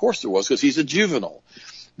press. Of course it was, because he's a juvenile.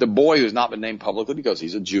 The boy, who has not been named publicly because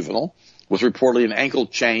he's a juvenile, was reportedly in ankle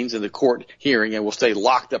chains in the court hearing and will stay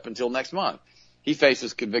locked up until next month. He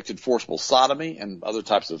faces convicted forcible sodomy and other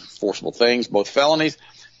types of forcible things, both felonies.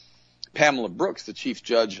 Pamela Brooks, the chief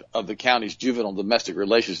judge of the county's Juvenile Domestic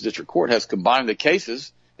Relations District Court, has combined the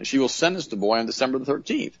cases, and she will sentence the boy on December the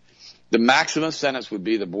 13th. The maximum sentence would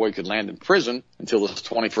be the boy could land in prison until his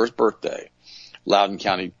 21st birthday. Loudoun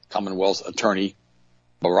County Commonwealth's attorney,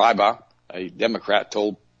 Baraiba, a Democrat,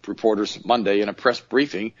 told reporters Monday in a press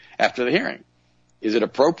briefing after the hearing. Is it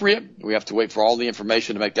appropriate? We have to wait for all the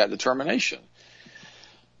information to make that determination.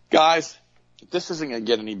 Guys, this isn't going to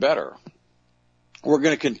get any better. We're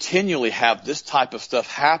going to continually have this type of stuff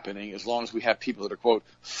happening as long as we have people that are, quote,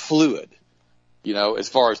 fluid. As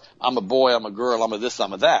far as I'm a boy, I'm a girl, I'm a this,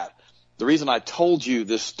 I'm a that. The reason I told you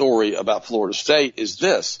this story about Florida State is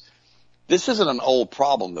this. This isn't an old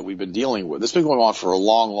problem that we've been dealing with. It's been going on for a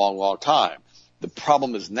long, long, long time. The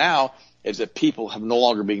problem is now is that people have no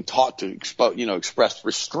longer being taught to express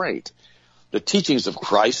restraint. The teachings of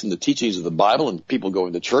Christ and the teachings of the Bible, and people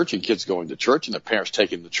going to church and kids going to church and their parents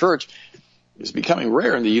taking them to church, is becoming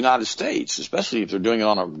rare in the United States, especially if they're doing it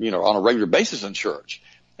on a regular basis in church.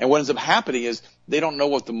 And what ends up happening is they don't know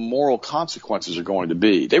what the moral consequences are going to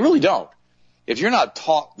be. They really don't. If you're not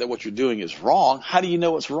taught that what you're doing is wrong, how do you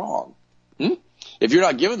know it's wrong? If you're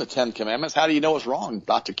not given the 10 Commandments, how do you know it's wrong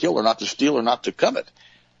not to kill or not to steal or not to covet?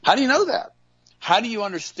 How do you know that? How do you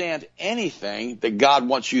understand anything that God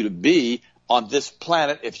wants you to be on this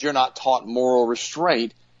planet if you're not taught moral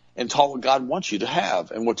restraint and taught what God wants you to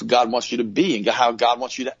have and what God wants you to be and how God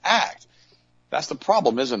wants you to act? That's the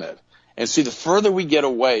problem, isn't it? And see, the further we get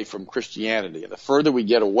away from Christianity and the further we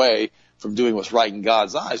get away from doing what's right in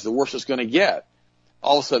God's eyes, the worse it's going to get.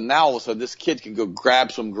 All of a sudden, this kid can go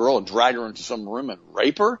grab some girl and drag her into some room and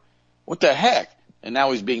rape her? What the heck? And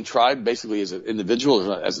now he's being tried basically as an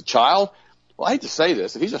individual, as a child. Well, I hate to say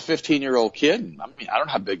this. If he's a 15-year-old kid, I don't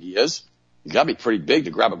know how big he is. He's got to be pretty big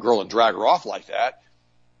to grab a girl and drag her off like that.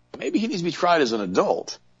 Maybe he needs to be tried as an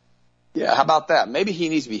adult. Yeah, how about that? Maybe he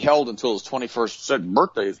needs to be held until his 21st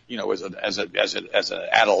birthday, as an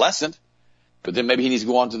adolescent. But then maybe he needs to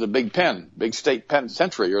go on to the big state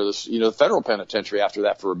penitentiary, or the federal penitentiary after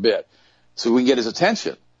that for a bit, so we can get his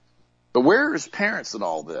attention. But where are his parents in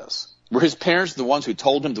all this? Were his parents the ones who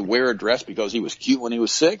told him to wear a dress because he was cute when he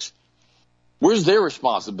was 6? Where's their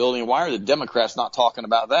responsibility, and why are the Democrats not talking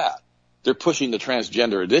about that? They're pushing the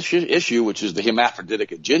transgender issue, which is the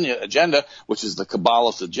hermaphroditic agenda, which is the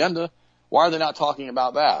Kabbalist agenda. Why are they not talking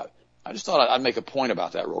about that? I just thought I'd make a point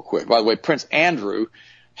about that real quick. By the way, Prince Andrew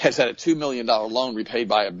has had a $2 million loan repaid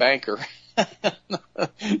by a banker,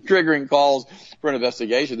 triggering calls for an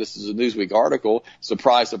investigation. This is a Newsweek article.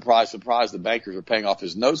 Surprise, surprise, surprise. The bankers are paying off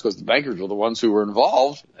his notes because the bankers were the ones who were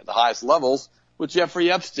involved at the highest levels with Jeffrey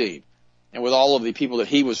Epstein and with all of the people that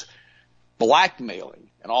he was blackmailing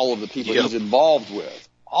and all of the people he's involved with.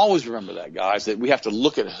 Always remember that, guys, that we have to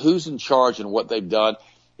look at who's in charge and what they've done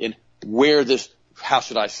and where this, how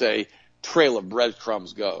should I say, trail of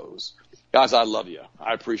breadcrumbs goes. Guys, I love you.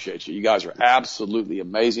 I appreciate you. You guys are absolutely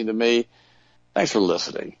amazing to me. Thanks for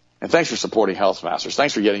listening. And thanks for supporting Health Masters.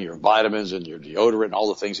 Thanks for getting your vitamins and your deodorant and all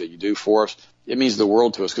the things that you do for us. It means the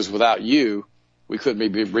world to us, because without you, we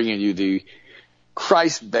couldn't be bringing you the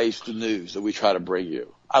Christ-based news that we try to bring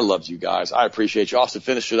you. I love you guys. I appreciate you. Austin,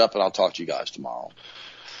 finish it up, and I'll talk to you guys tomorrow.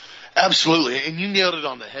 Absolutely. And you nailed it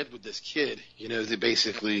on the head with this kid, that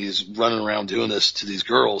basically is running around doing this to these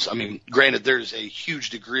girls. I mean, granted, there's a huge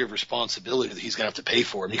degree of responsibility that he's going to have to pay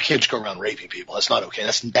for. I mean, you can't just go around raping people. That's not okay.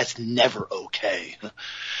 That's never okay.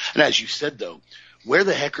 And as you said, though, where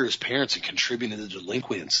the heck are his parents in contributing to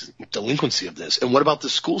the delinquency of this? And what about the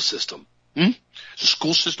school system? Is the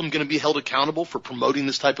school system going to be held accountable for promoting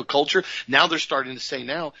this type of culture? Now they're starting to say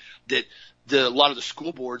now that a lot of the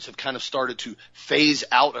school boards have kind of started to phase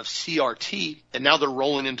out of CRT, and now they're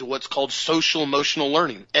rolling into what's called social emotional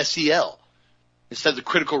learning, SEL. Instead of the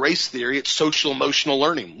critical race theory, it's social emotional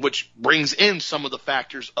learning, which brings in some of the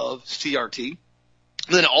factors of CRT.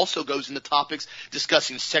 And then it also goes into topics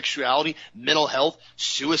discussing sexuality, mental health,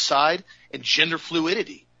 suicide, and gender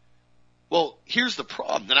fluidity. Well, here's the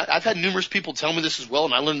problem, and I've had numerous people tell me this as well,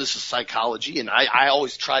 and I learned this in psychology, and I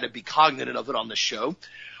always try to be cognizant of it on the show.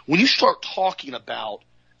 When you start talking about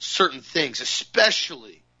certain things,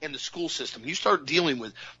 especially in the school system, you start dealing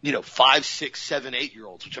with, 5, 6, 7,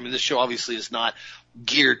 8-year-olds, which, I mean, this show obviously is not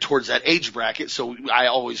geared towards that age bracket, so I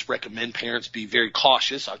always recommend parents be very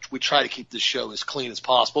cautious. We try to keep this show as clean as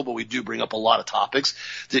possible, but we do bring up a lot of topics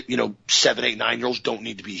that, 7, 8, 9-year-olds don't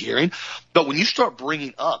need to be hearing. But when you start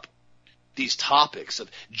bringing up these topics of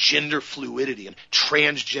gender fluidity and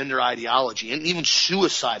transgender ideology and even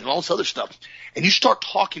suicide and all this other stuff, and you start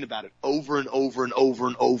talking about it over and over and over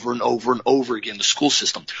and over and over and over again in the school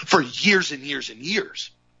system for years and years and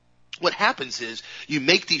years, what happens is you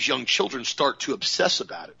make these young children start to obsess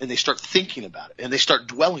about it, and they start thinking about it, and they start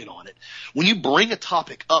dwelling on it. When you bring a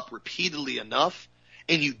topic up repeatedly enough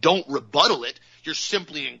and you don't rebuttal it, you're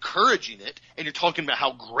simply encouraging it, and you're talking about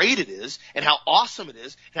how great it is and how awesome it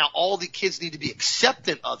is and how all the kids need to be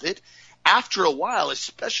acceptant of it. After a while,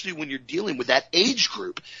 especially when you're dealing with that age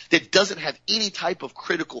group that doesn't have any type of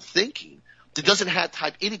critical thinking, that doesn't have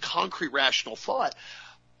any concrete rational thought,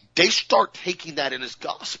 they start taking that in as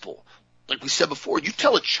gospel. Like we said before, you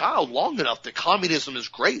tell a child long enough that communism is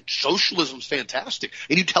great, socialism is fantastic,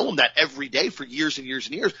 and you tell them that every day for years and years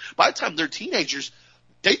and years. By the time they're teenagers,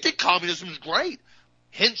 they think communism is great.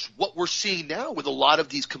 Hence what we're seeing now with a lot of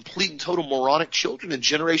these complete and total moronic children in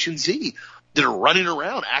Generation Z that are running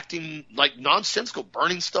around acting like nonsensical,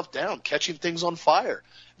 burning stuff down, catching things on fire,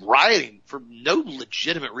 rioting for no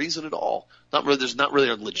legitimate reason at all. There's not really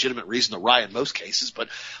a legitimate reason to riot in most cases, but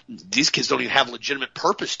these kids don't even have legitimate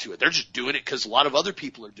purpose to it. They're just doing it because a lot of other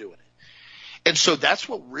people are doing it. And so that's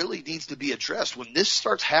what really needs to be addressed. When this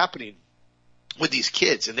starts happening with these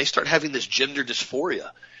kids and they start having this gender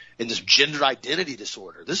dysphoria and this gender identity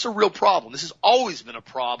disorder, this is a real problem. This has always been a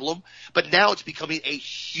problem, but now it's becoming a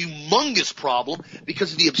humongous problem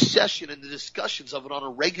because of the obsession and the discussions of it on a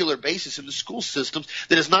regular basis in the school systems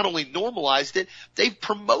that has not only normalized it, they've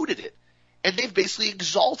promoted it, and they've basically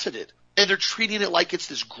exalted it. And they're treating it like it's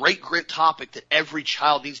this great topic that every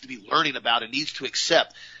child needs to be learning about and needs to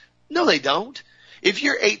accept. No, they don't. If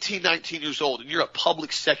you're 18, 19 years old and you're a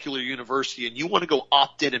public secular university and you want to go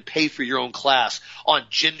opt in and pay for your own class on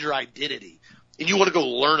gender identity and you want to go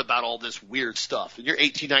learn about all this weird stuff and you're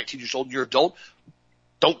 18, 19 years old and you're an adult,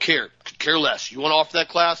 don't care. Could care less. You want to offer that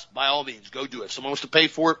class? By all means, go do it. If someone wants to pay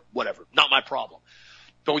for it, whatever. Not my problem.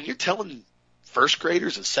 But when you're telling first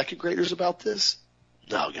graders and second graders about this,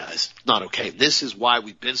 no, guys, not okay. This is why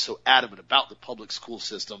we've been so adamant about the public school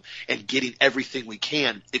system and getting everything we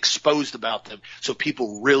can exposed about them so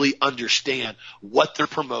people really understand what they're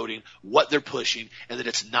promoting, what they're pushing, and that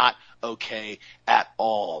it's not okay at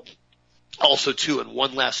all. Also, too, and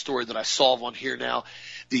one last story that I solve on here now,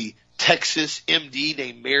 the Texas MD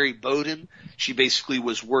named Mary Bowden. She basically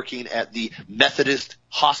was working at the Methodist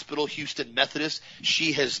Hospital, Houston Methodist.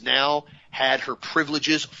 She has now had her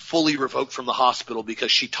privileges fully revoked from the hospital because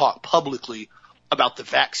she talked publicly about the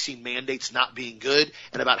vaccine mandates not being good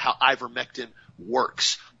and about how ivermectin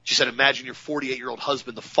works. She said, imagine your 48-year-old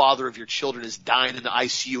husband, the father of your children, is dying in the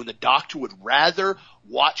ICU, and the doctor would rather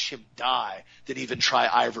watch him die than even try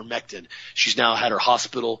ivermectin. She's now had her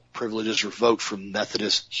hospital privileges revoked from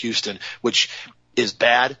Methodist Houston, which is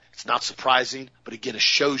bad. It's not surprising, but again, it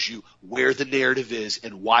shows you where the narrative is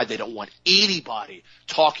and why they don't want anybody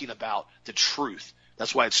talking about the truth.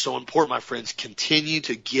 That's why it's so important, my friends. Continue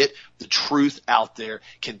to get the truth out there.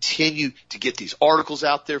 Continue to get these articles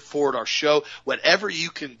out there, forward our show. Whatever you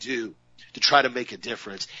can do to try to make a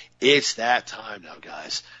difference. It's that time now,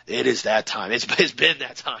 guys. It is that time. It's been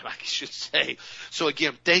that time, I should say. So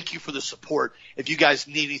again, thank you for the support. If you guys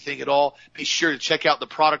need anything at all, be sure to check out the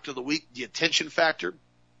product of the week, the Attention Factor,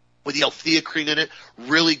 with the L-theanine in it.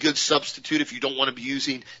 Really good substitute if you don't want to be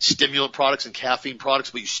using stimulant products and caffeine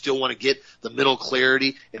products, but you still want to get the mental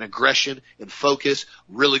clarity and aggression and focus.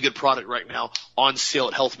 Really good product right now on sale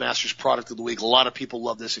at Health Masters Product of the Week. A lot of people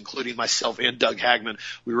love this, including myself and Doug Hagman.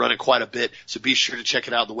 We run it quite a bit, so be sure to check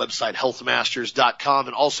it out on the website, healthmasters.com.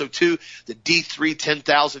 And also, too, the D3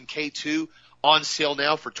 10,000 K2 on sale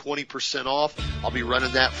now for 20% off. I'll be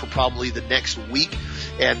running that for probably the next week.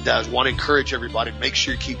 And want to encourage everybody, make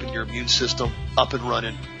sure you're keeping your immune system up and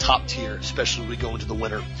running, top tier, especially when we go into the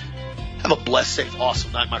winter. Have a blessed, safe,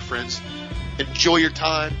 awesome night, my friends. Enjoy your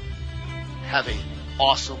time. Have an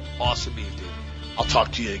awesome, awesome evening. I'll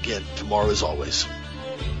talk to you again tomorrow as always.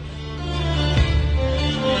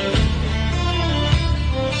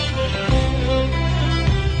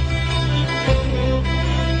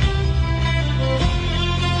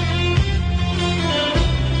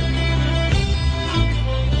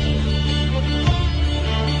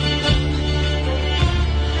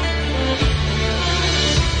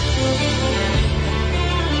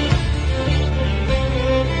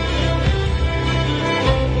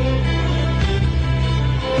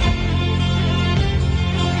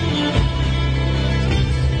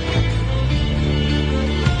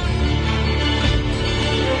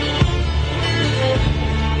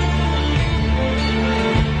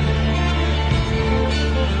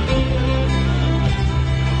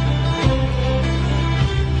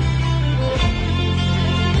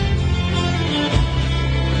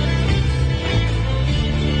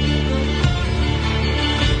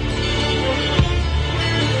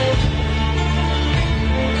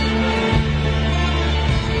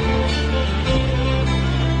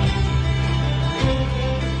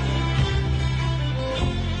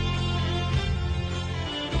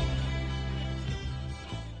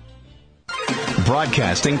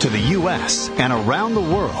 Broadcasting to the U.S. and around the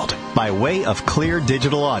world by way of clear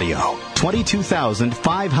digital audio,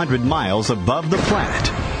 22,500 miles above the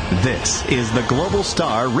planet. This is the Global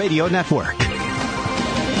Star Radio Network.